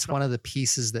 maybe that's one of the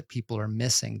pieces that people are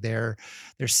missing. They're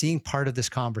seeing part of this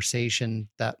conversation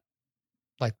that,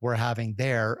 like, we're having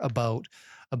there about,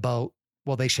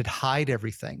 well, they should hide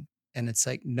everything. And it's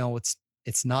like, no,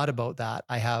 it's not about that.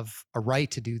 I have a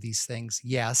right to do these things.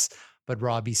 Yes. But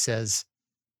Robbie says,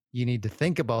 you need to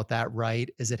think about that, right?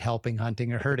 Is it helping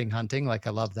hunting or hurting hunting? Like, I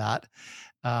love that.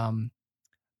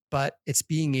 But it's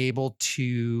being able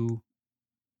to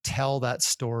tell that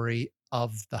story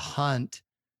of the hunt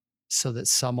so that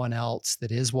someone else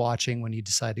that is watching, when you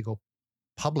decide to go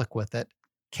public with it,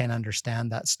 can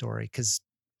understand that story. Because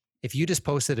if you just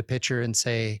posted a picture and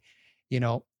say,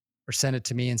 or send it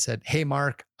to me and said, hey,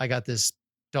 Mark, I got this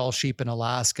Dall sheep in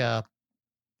Alaska.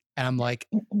 And I'm like,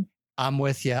 I'm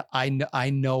with you. I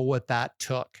know what that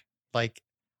took. Like,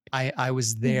 I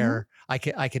was there.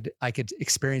 Mm-hmm. I could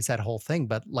experience that whole thing.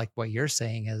 But like what you're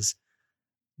saying is,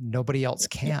 nobody else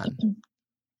can,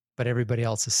 but everybody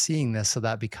else is seeing this. So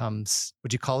that becomes,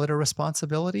 would you call it a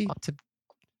responsibility to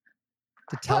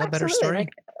tell a better story?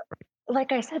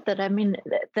 Like I said,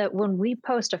 that when we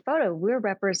post a photo, we're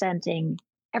representing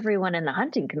everyone in the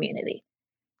hunting community.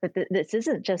 But this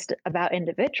isn't just about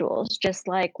individuals. Just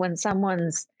like when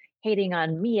someone's hating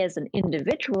on me as an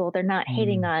individual, they're not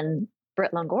hating on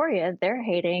Britt Longoria. They're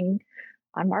hating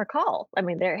on Mark Hall.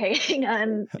 They're hating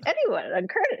on anyone, on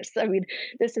Curtis.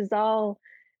 This is all,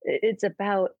 it's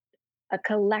about a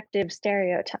collective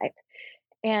stereotype.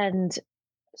 And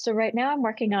so right now I'm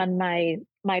working on my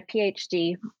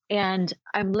PhD, and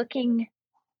I'm looking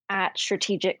at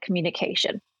strategic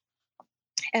communication.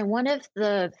 And one of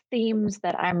the themes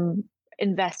that I'm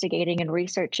investigating and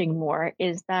researching more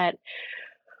is that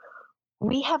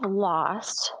we have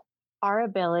lost our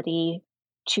ability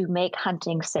to make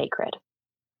hunting sacred.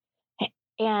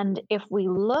 And if we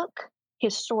look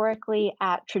historically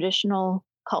at traditional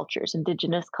cultures,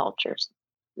 indigenous cultures,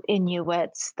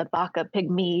 Inuits, the Baka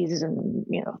Pygmies, and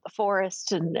the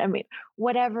forests, and I mean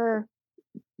whatever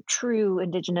true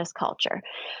indigenous culture,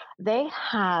 they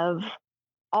have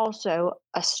also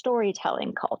a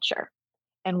storytelling culture,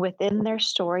 and within their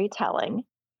storytelling,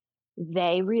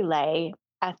 they relay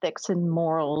ethics and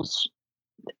morals,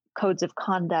 codes of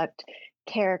conduct,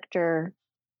 character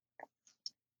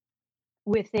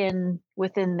within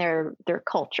their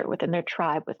culture, within their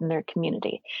tribe, within their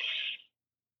community.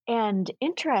 And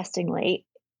interestingly,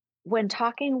 when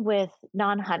talking with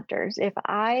non-hunters, if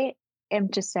I am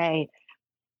to say,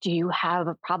 do you have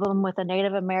a problem with a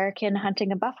Native American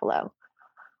hunting a buffalo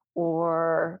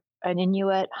or an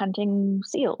Inuit hunting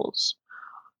seals?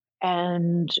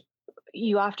 And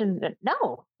you often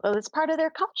no, well, it's part of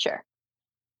their culture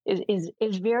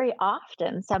is very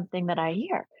often something that I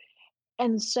hear.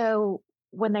 And so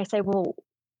when they say, well,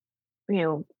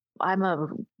 I'm a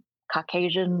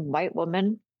Caucasian white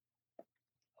woman,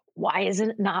 why is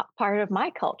it not part of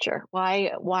my culture? Why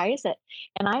is it?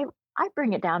 And I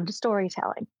bring it down to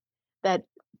storytelling, that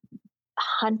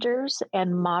hunters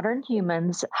and modern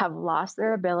humans have lost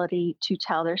their ability to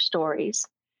tell their stories.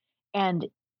 And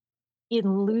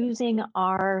in losing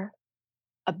our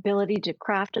ability to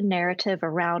craft a narrative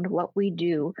around what we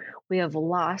do, we have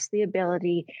lost the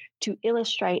ability to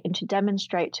illustrate and to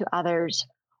demonstrate to others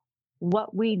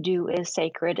what we do is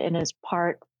sacred and is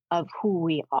part of who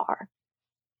we are.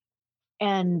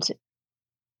 And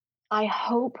I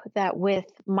hope that with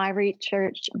my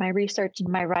research and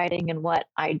my writing and what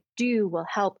I do will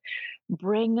help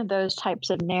bring those types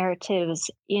of narratives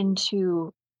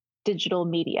into digital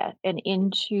media and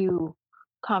into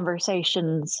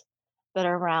conversations that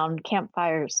are around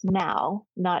campfires now,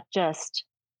 not just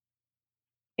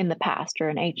in the past or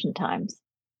in ancient times.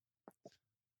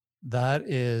 That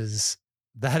is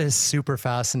super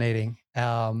fascinating.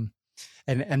 And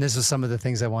this is some of the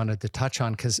things I wanted to touch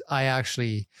on, because I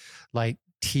actually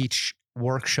teach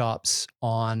workshops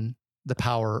on the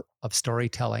power of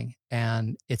storytelling,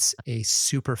 and it's a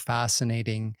super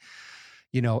fascinating,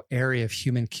 area of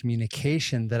human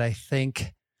communication that I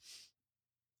think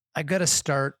I got to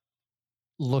start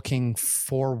looking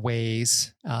for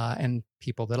ways and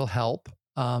people that'll help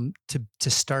to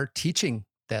start teaching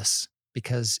this,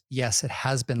 because yes, it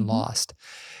has been lost.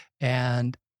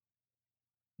 And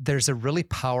there's a really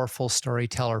powerful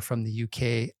storyteller from the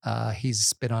UK.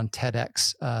 He's been on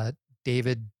TEDx,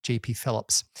 David J.P.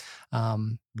 Phillips.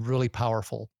 Really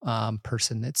powerful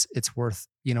person. It's worth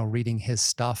reading his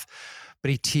stuff.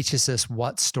 But he teaches us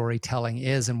what storytelling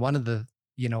is. And one of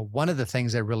the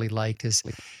things I really liked is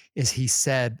he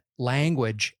said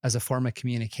language as a form of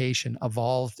communication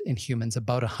evolved in humans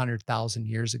about 100,000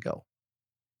 years ago.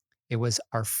 It was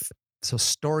so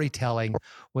storytelling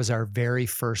was our very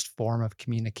first form of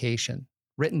communication.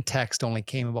 Written text only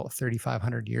came about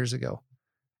 3,500 years ago.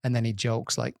 And then he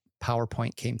jokes like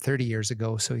PowerPoint came 30 years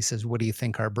ago. So he says, what do you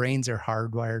think our brains are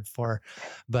hardwired for?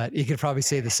 But you could probably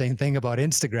say the same thing about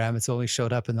Instagram. It's only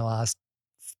showed up in the last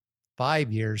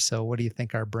 5 years. So what do you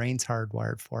think our brain's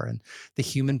hardwired for? And the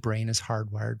human brain is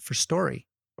hardwired for story.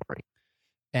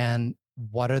 And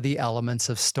what are the elements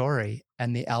of story?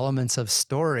 And the elements of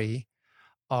story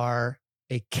are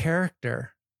a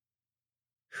character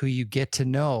who you get to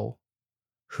know,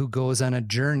 who goes on a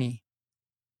journey.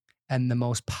 And the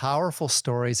most powerful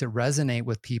stories that resonate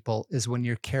with people is when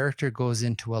your character goes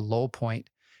into a low point,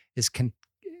 is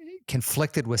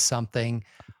conflicted with something,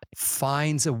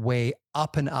 finds a way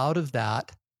up and out of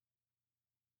that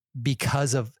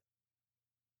because of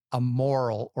a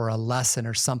moral or a lesson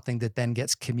or something that then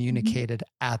gets communicated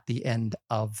at the end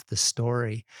of the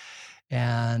story.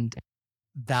 And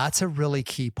that's a really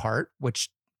key part, which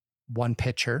one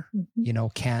picture,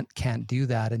 can't do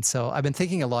that. And so I've been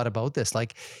thinking a lot about this,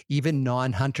 like even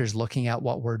non-hunters looking at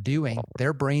what we're doing,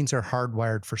 their brains are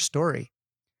hardwired for story.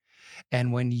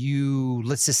 And when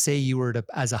let's just say you were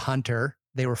as a hunter,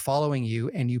 they were following you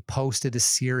and you posted a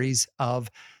series of,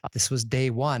 this was day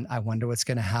one, I wonder what's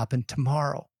going to happen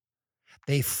tomorrow.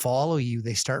 They follow you.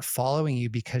 They start following you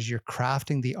because you're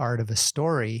crafting the art of a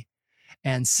story,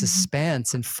 and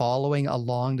suspense and following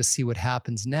along to see what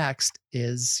happens next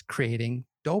is creating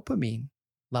dopamine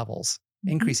levels,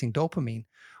 increasing dopamine,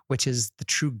 which is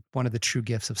one of the true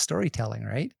gifts of storytelling,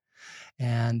 right?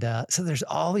 And so there's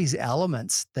all these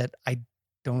elements that I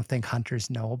don't think hunters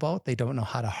know about. They don't know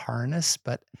how to harness,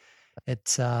 but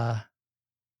it's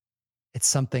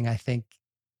something I think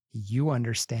you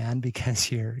understand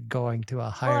because you're going to a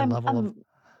higher level of.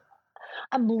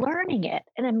 I'm learning it.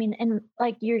 And I mean, and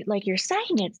like you're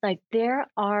saying, it's like there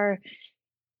are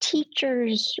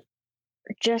teachers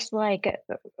just like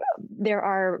there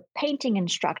are painting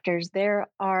instructors, there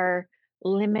are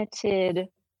limited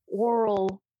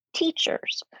oral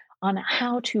teachers on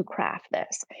how to craft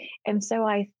this. And so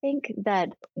I think that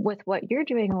with what you're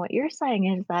doing and what you're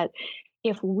saying is that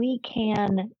if we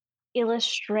can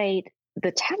illustrate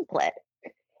the template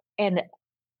and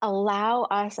allow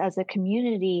us as a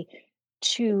community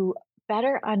to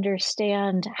better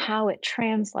understand how it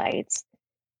translates,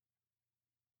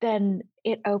 then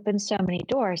it opens so many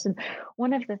doors. And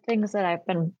one of the things that I've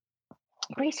been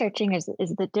researching is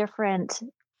the different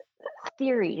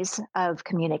theories of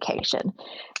communication.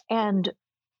 And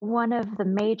one of the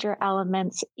major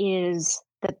elements is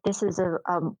that this is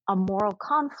a moral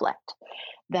conflict,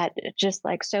 that just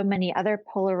like so many other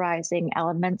polarizing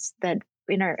elements that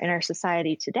in our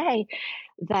society today,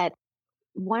 that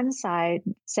one side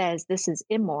says this is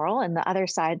immoral and the other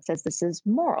side says this is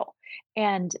moral.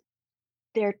 And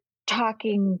they're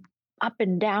talking up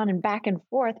and down and back and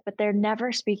forth, but they're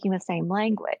never speaking the same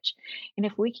language. And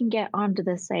if we can get onto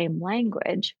the same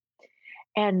language,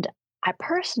 and I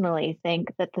personally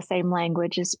think that the same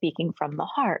language is speaking from the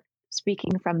heart,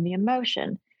 speaking from the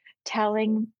emotion,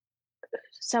 telling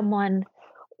someone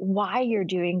why you're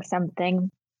doing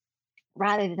something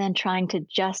rather than trying to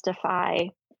justify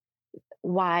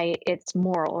why it's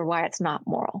moral or why it's not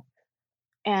moral.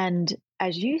 And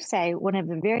as you say, one of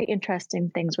the very interesting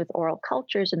things with oral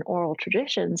cultures and oral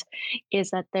traditions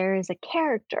is that there is a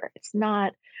character. It's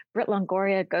not Britt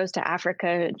Longoria goes to Africa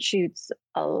and shoots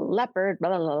a leopard, blah,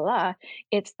 blah, blah, blah.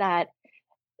 It's that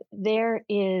there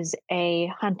is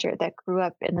a hunter that grew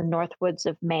up in the North Woods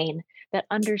of Maine that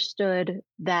understood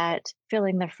that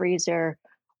filling the freezer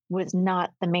was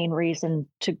not the main reason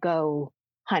to go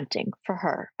hunting for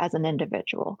her as an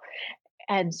individual.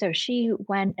 And so she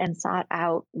went and sought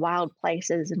out wild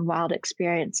places and wild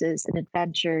experiences and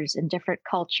adventures in different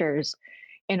cultures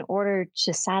in order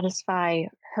to satisfy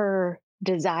her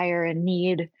desire and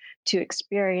need to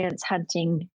experience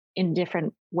hunting in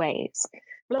different ways.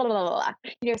 Blah, blah, blah,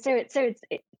 blah. So it's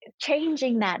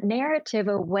changing that narrative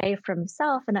away from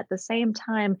self, and at the same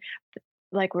time,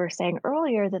 like we were saying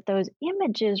earlier, that those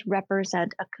images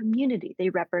represent a community, they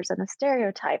represent a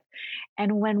stereotype.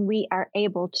 And when we are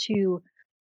able to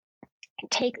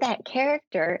take that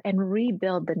character and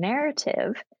rebuild the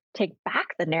narrative, take back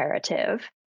the narrative,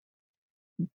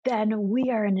 then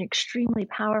we are in an extremely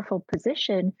powerful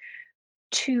position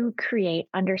to create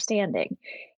understanding.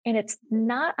 And it's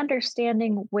not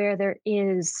understanding where there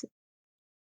is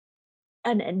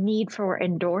a need for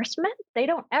endorsement. They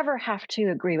don't ever have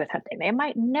to agree with hunting. They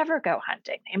might never go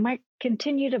hunting. They might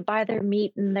continue to buy their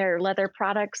meat and their leather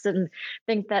products and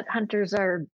think that hunters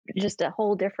are just a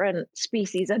whole different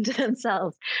species unto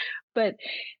themselves. But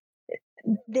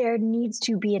there needs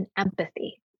to be an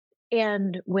empathy.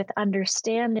 And with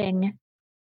understanding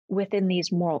within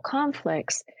these moral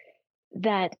conflicts,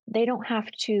 that they don't have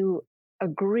to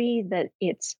agree that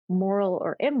it's moral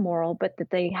or immoral, but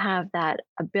that they have that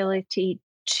ability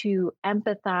to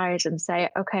empathize and say,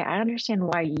 okay, I understand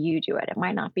why you do it. It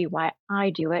might not be why I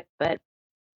do it, but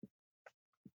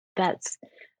that's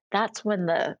when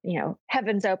the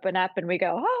heavens open up and we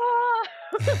go,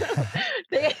 ah.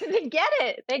 they get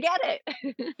it. They get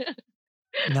it.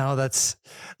 No,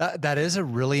 that is a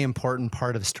really important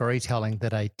part of storytelling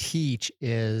that I teach,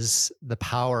 is the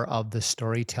power of the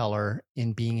storyteller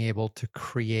in being able to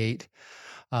create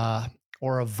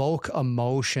or evoke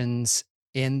emotions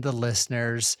in the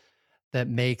listeners that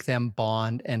make them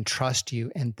bond and trust you.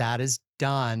 And that is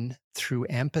done through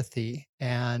empathy.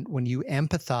 And when you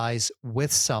empathize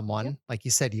with someone, yep, like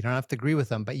you said, you don't have to agree with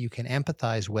them, but you can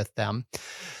empathize with them,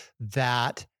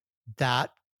 that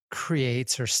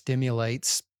creates or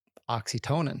stimulates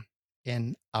oxytocin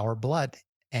in our blood.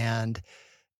 And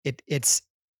it's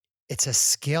a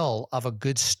skill of a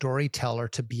good storyteller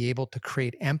to be able to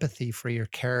create empathy for your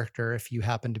character, if you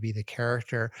happen to be the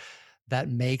character, that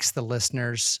makes the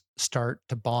listeners start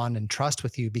to bond and trust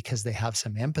with you because they have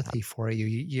some empathy for you.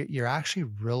 You're actually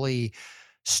really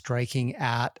striking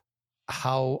at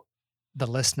how the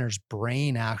listener's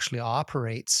brain actually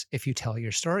operates if you tell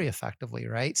your story effectively,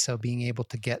 right? So being able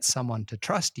to get someone to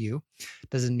trust you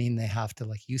doesn't mean they have to,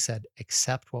 like you said,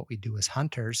 accept what we do as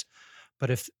hunters. But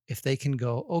if they can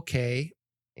go, okay,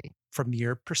 from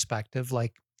your perspective,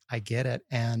 like, I get it.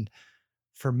 And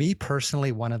for me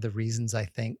personally, one of the reasons I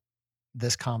think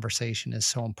this conversation is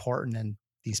so important and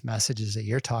these messages that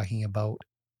you're talking about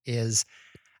is,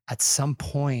 at some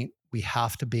point we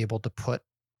have to be able to put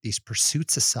these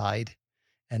pursuits aside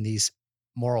and these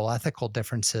moral ethical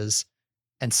differences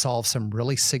and solve some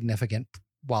really significant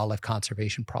wildlife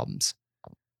conservation problems.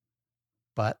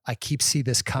 But I keep see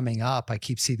this coming up.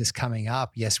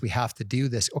 Yes, we have to do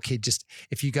this. Okay, just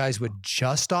if you guys would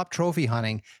just stop trophy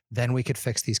hunting, then we could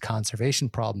fix these conservation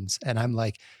problems. And I'm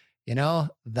like,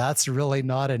 that's really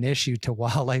not an issue to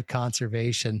wildlife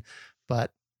conservation,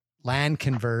 but land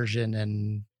conversion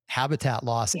and habitat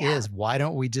loss is. Why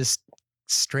don't we just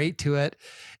straight to it?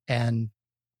 And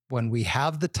when we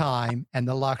have the time and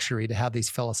the luxury to have these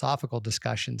philosophical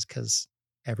discussions, because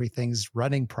everything's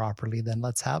running properly, then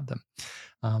let's have them.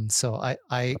 So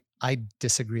I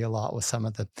disagree a lot with some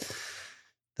of the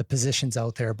positions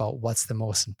out there about what's the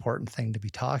most important thing to be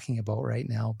talking about right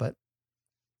now. But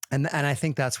and I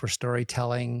think that's where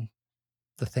storytelling,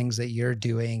 the things that you're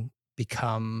doing,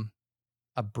 become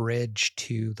a bridge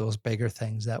to those bigger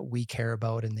things that we care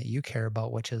about and that you care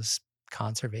about, which is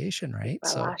conservation, right?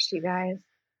 I lost you guys.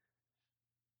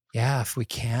 Yeah, if we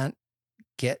can't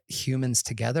get humans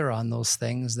together on those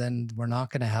things, then we're not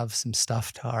going to have some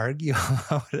stuff to argue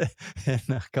about in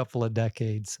a couple of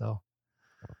decades. So,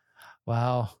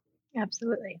 wow.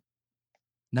 Absolutely.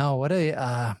 No, what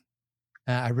I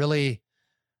really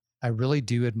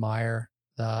do admire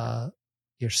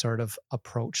your sort of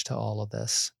approach to all of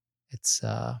this. It's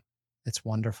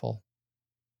wonderful.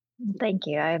 Thank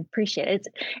you. I appreciate it.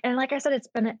 And like I said,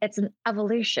 it's an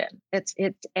evolution. It's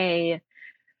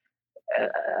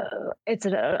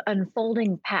an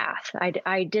unfolding path.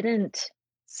 I didn't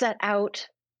set out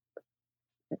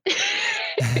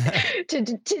to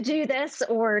do this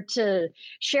or to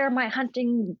share my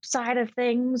hunting side of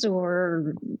things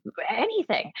or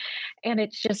anything, and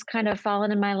it's just kind of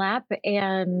fallen in my lap.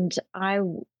 And I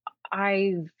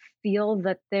feel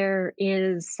that there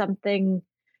is something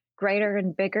greater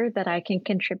and bigger that I can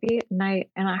contribute, and I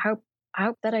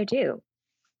hope that I do.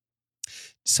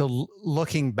 So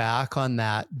looking back on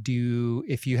that,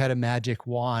 if you had a magic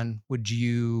wand, would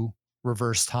you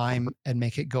reverse time and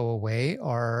make it go away?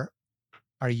 Or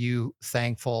are you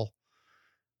thankful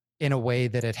in a way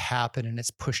that it happened and it's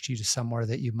pushed you to somewhere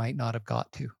that you might not have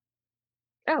got to?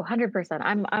 Oh, 100%.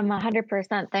 I'm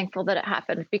 100% thankful that it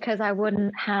happened, because I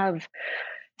wouldn't have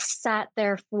sat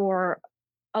there for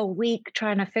a week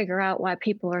trying to figure out why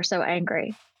people are so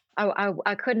angry.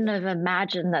 I couldn't have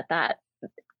imagined that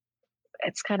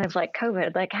it's kind of like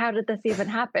COVID. Like, how did this even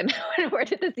happen? Where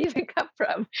did this even come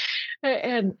from?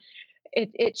 And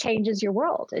it changes your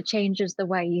world. It changes the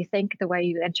way you think, the way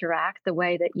you interact, the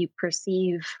way that you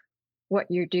perceive what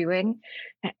you're doing.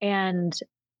 And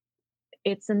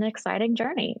it's an exciting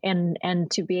journey. And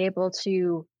to be able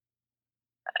to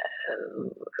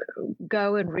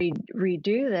go and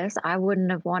redo this, I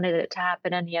wouldn't have wanted it to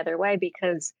happen any other way,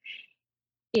 because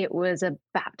it was a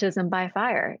baptism by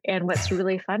fire. And what's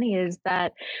really funny is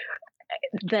that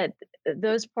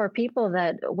those poor people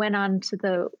that went onto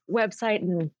the website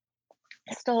and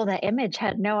stole that image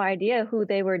had no idea who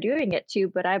they were doing it to,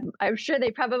 but I'm sure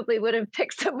they probably would have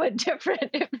picked someone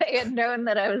different if they had known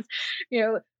that I was,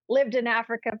 lived in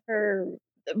Africa for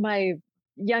my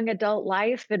young adult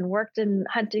life and worked in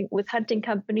hunting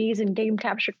companies and game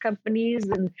capture companies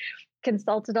and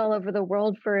consulted all over the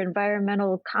world for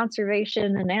environmental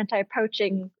conservation and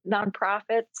anti-poaching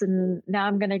nonprofits. And now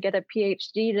I'm going to get a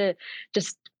PhD to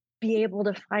just be able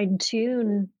to fine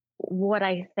tune what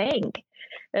I think.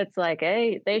 It's like,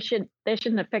 hey, they shouldn't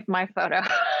have picked my photo.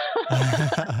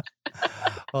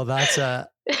 Well,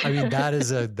 that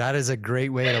is a great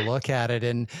way to look at it.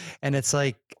 And it's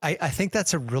like, I think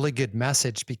that's a really good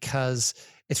message, because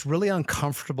it's really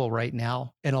uncomfortable right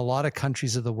now in a lot of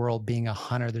countries of the world being a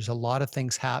hunter. There's a lot of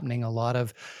things happening, a lot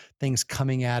of things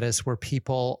coming at us where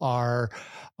people are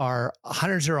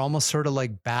hunters are almost sort of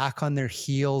like back on their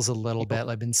heels a little bit,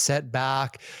 like been set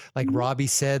back. Like Robbie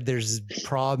said, there's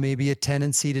maybe a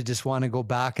tendency to just want to go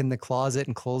back in the closet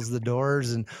and close the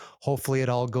doors, and hopefully it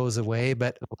all goes away.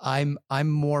 But I'm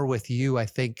more with you. I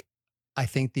think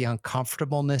the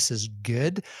uncomfortableness is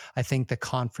good. I think the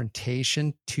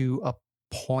confrontation to a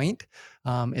point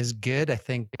is good. I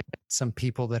think some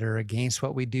people that are against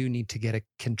what we do need to get a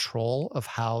control of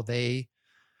how they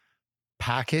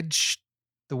package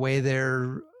the way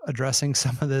they're addressing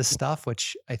some of this stuff,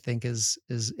 which I think is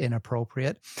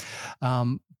inappropriate.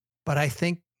 But I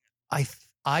think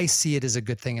I see it as a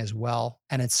good thing as well.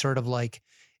 And it's sort of like,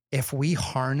 if we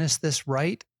harness this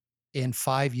right, in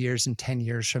 5 years and 10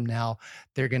 years from now,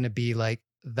 they're going to be like,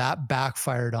 that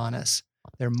backfired on us.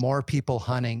 There are more people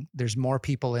hunting. There's more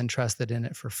people interested in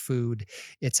it for food.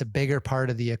 It's a bigger part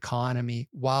of the economy.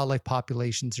 Wildlife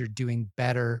populations are doing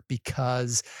better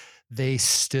because they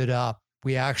stood up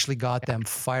We actually got them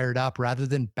fired up rather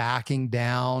than backing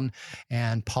down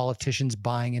and politicians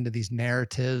buying into these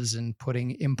narratives and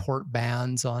putting import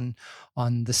bans on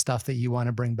the stuff that you want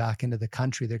to bring back into the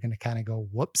country. They're going to kind of go,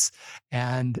 whoops.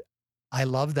 And I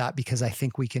love that because I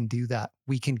think we can do that.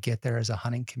 We can get there as a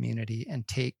hunting community and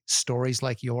take stories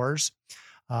like yours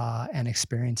and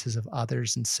experiences of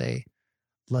others and say,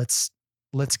 let's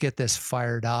get this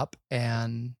fired up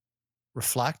and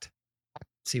reflect,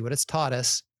 see what it's taught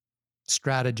us,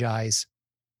 strategize,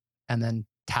 and then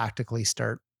tactically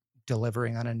start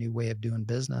delivering on a new way of doing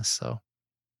business. So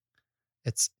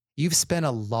you've spent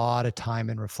a lot of time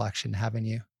in reflection, haven't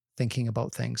you? Thinking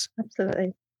about things.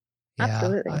 Absolutely. Yeah,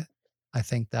 Absolutely. I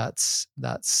think that's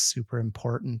super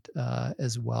important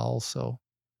as well. So,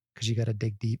 because you got to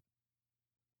dig deep.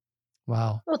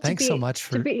 Wow. Well, Thanks so much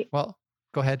for, well,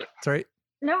 go ahead. Sorry.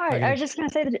 No, I was just going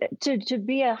to say that to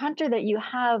be a hunter that you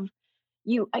have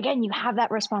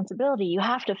that responsibility. You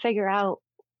have to figure out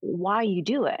why you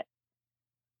do it.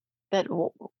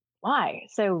 Why?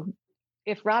 So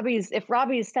if Robbie's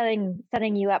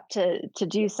setting you up to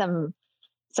do some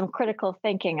critical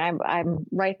thinking, I'm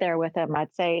right there with him.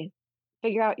 I'd say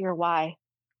figure out your why.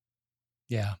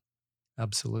 Yeah,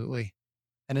 absolutely.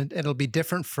 And it'll be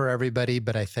different for everybody,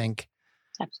 but I think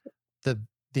absolutely.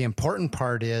 the important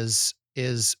part is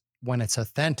when it's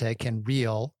authentic and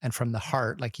real and from the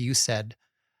heart, like you said,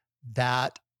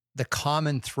 that the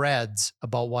common threads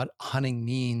about what hunting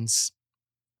means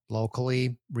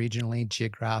locally, regionally,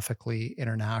 geographically,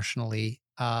 internationally,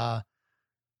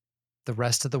 the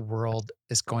rest of the world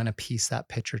is going to piece that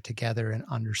picture together and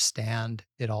understand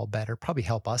it all better, probably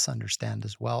help us understand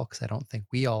as well, because I don't think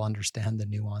we all understand the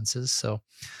nuances. So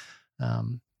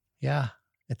yeah,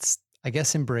 it's, I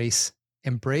guess, embrace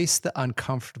the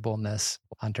uncomfortableness,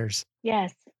 hunters.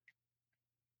 Yes.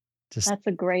 That's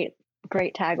a great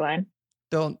tagline.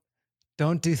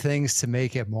 Don't do things to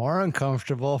make it more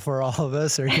uncomfortable for all of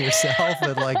us or yourself.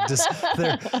 But like, just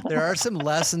there are some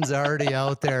lessons already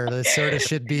out there that sort of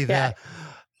should be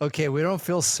okay, we don't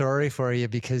feel sorry for you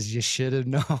because you should have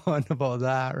known about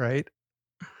that, right?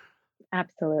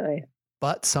 Absolutely.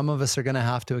 But some of us are going to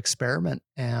have to experiment,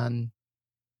 and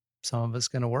some of it's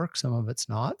going to work, some of it's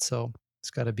not. So it's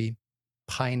got to be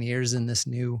pioneers in this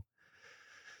new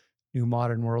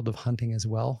modern world of hunting as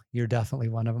well. You're definitely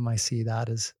one of them. I see that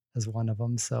as one of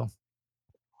them. So,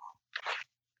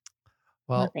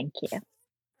 well, thank you.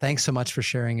 Thanks so much for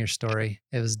sharing your story.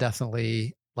 It was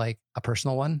definitely like a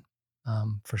personal one,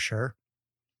 for sure.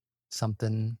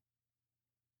 Something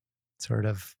sort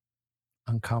of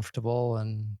uncomfortable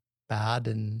and bad.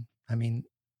 And I mean,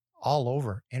 all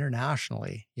over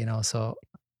internationally, so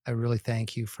I really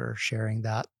thank you for sharing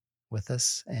that with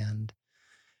us. And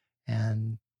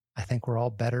I think we're all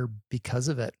better because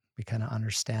of it. We kind of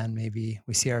understand, maybe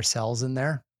we see ourselves in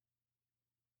there,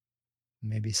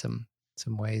 maybe some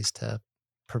ways to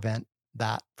prevent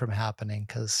that from happening.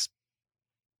 Cause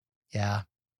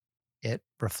it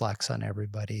reflects on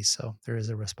everybody. So there is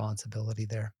a responsibility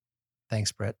there.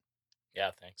 Thanks, Britt. Yeah,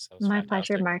 thanks. That was my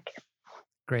pleasure, Mark.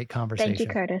 Great conversation. Thank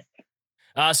you, Curtis.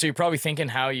 So you're probably thinking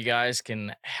how you guys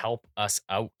can help us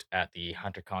out at the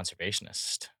Hunter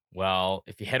Conservationist. Well,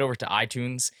 if you head over to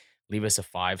iTunes, leave us a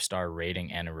 5-star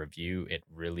rating and a review. It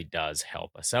really does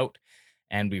help us out,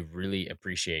 and we really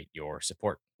appreciate your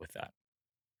support with that.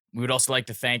 We would also like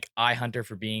to thank iHunter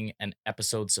for being an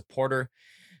episode supporter.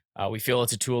 We feel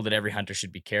it's a tool that every hunter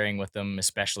should be carrying with them,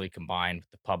 especially combined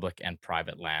with the public and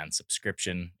private land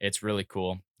subscription. It's really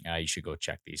cool. You should go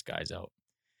check these guys out.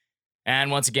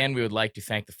 And once again, we would like to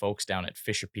thank the folks down at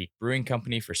Fisher Peak Brewing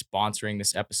Company for sponsoring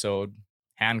this episode.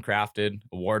 Handcrafted,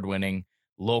 award-winning,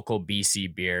 local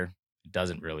BC beer. It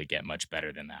doesn't really get much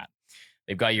better than that.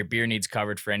 They've got your beer needs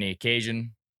covered for any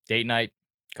occasion. Date night,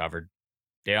 covered.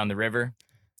 Day on the river,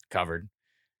 covered.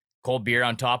 Cold beer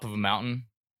on top of a mountain,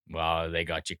 well, they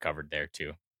got you covered there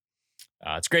too.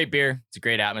 It's great beer. It's a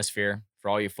great atmosphere. For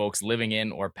all you folks living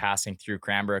in or passing through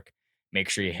Cranbrook, make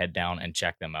sure you head down and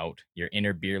check them out. Your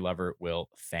inner beer lover will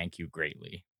thank you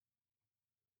greatly.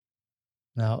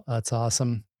 No, that's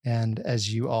awesome. And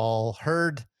as you all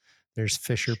heard, there's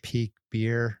Fisher Peak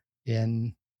beer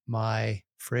in my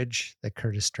fridge that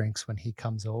Curtis drinks when he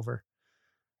comes over.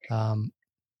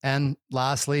 And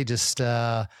lastly, just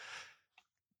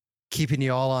keeping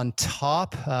you all on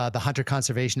top, the Hunter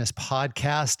Conservationist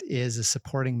podcast is a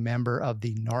supporting member of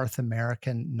the North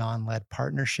American Non-Lead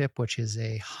Partnership, which is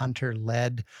a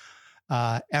hunter-led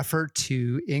effort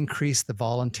to increase the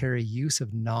voluntary use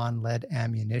of non-lead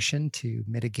ammunition to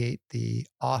mitigate the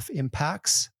off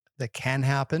impacts that can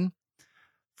happen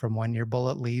from when your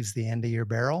bullet leaves the end of your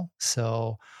barrel.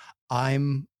 So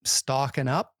I'm stocking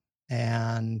up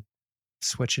and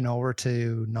switching over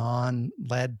to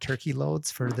non-lead turkey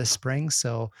loads for this spring.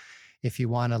 So if you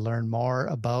want to learn more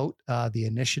about the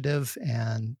initiative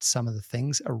and some of the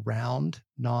things around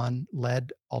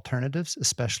non-lead alternatives,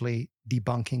 especially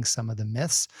debunking some of the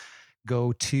myths,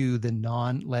 go to the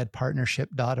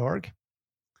nonleadpartnership.org.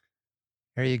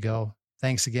 There you go.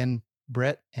 Thanks again,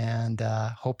 Britt, and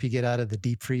hope you get out of the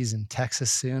deep freeze in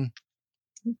Texas soon.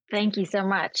 Thank you so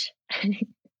much.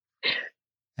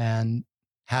 And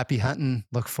happy hunting.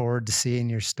 Look forward to seeing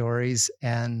your stories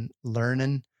and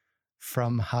learning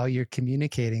from how you're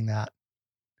communicating that.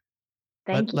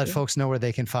 Let folks know where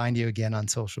they can find you again on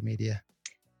social media.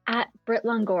 At Britt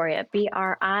Longoria,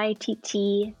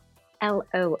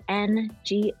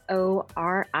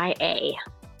 BritLongoria.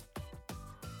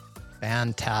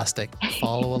 Fantastic.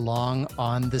 Follow along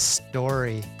on the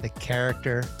story, the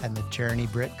character, and the journey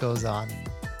Britt goes on.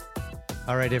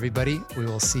 All right, everybody, we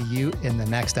will see you in the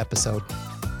next episode.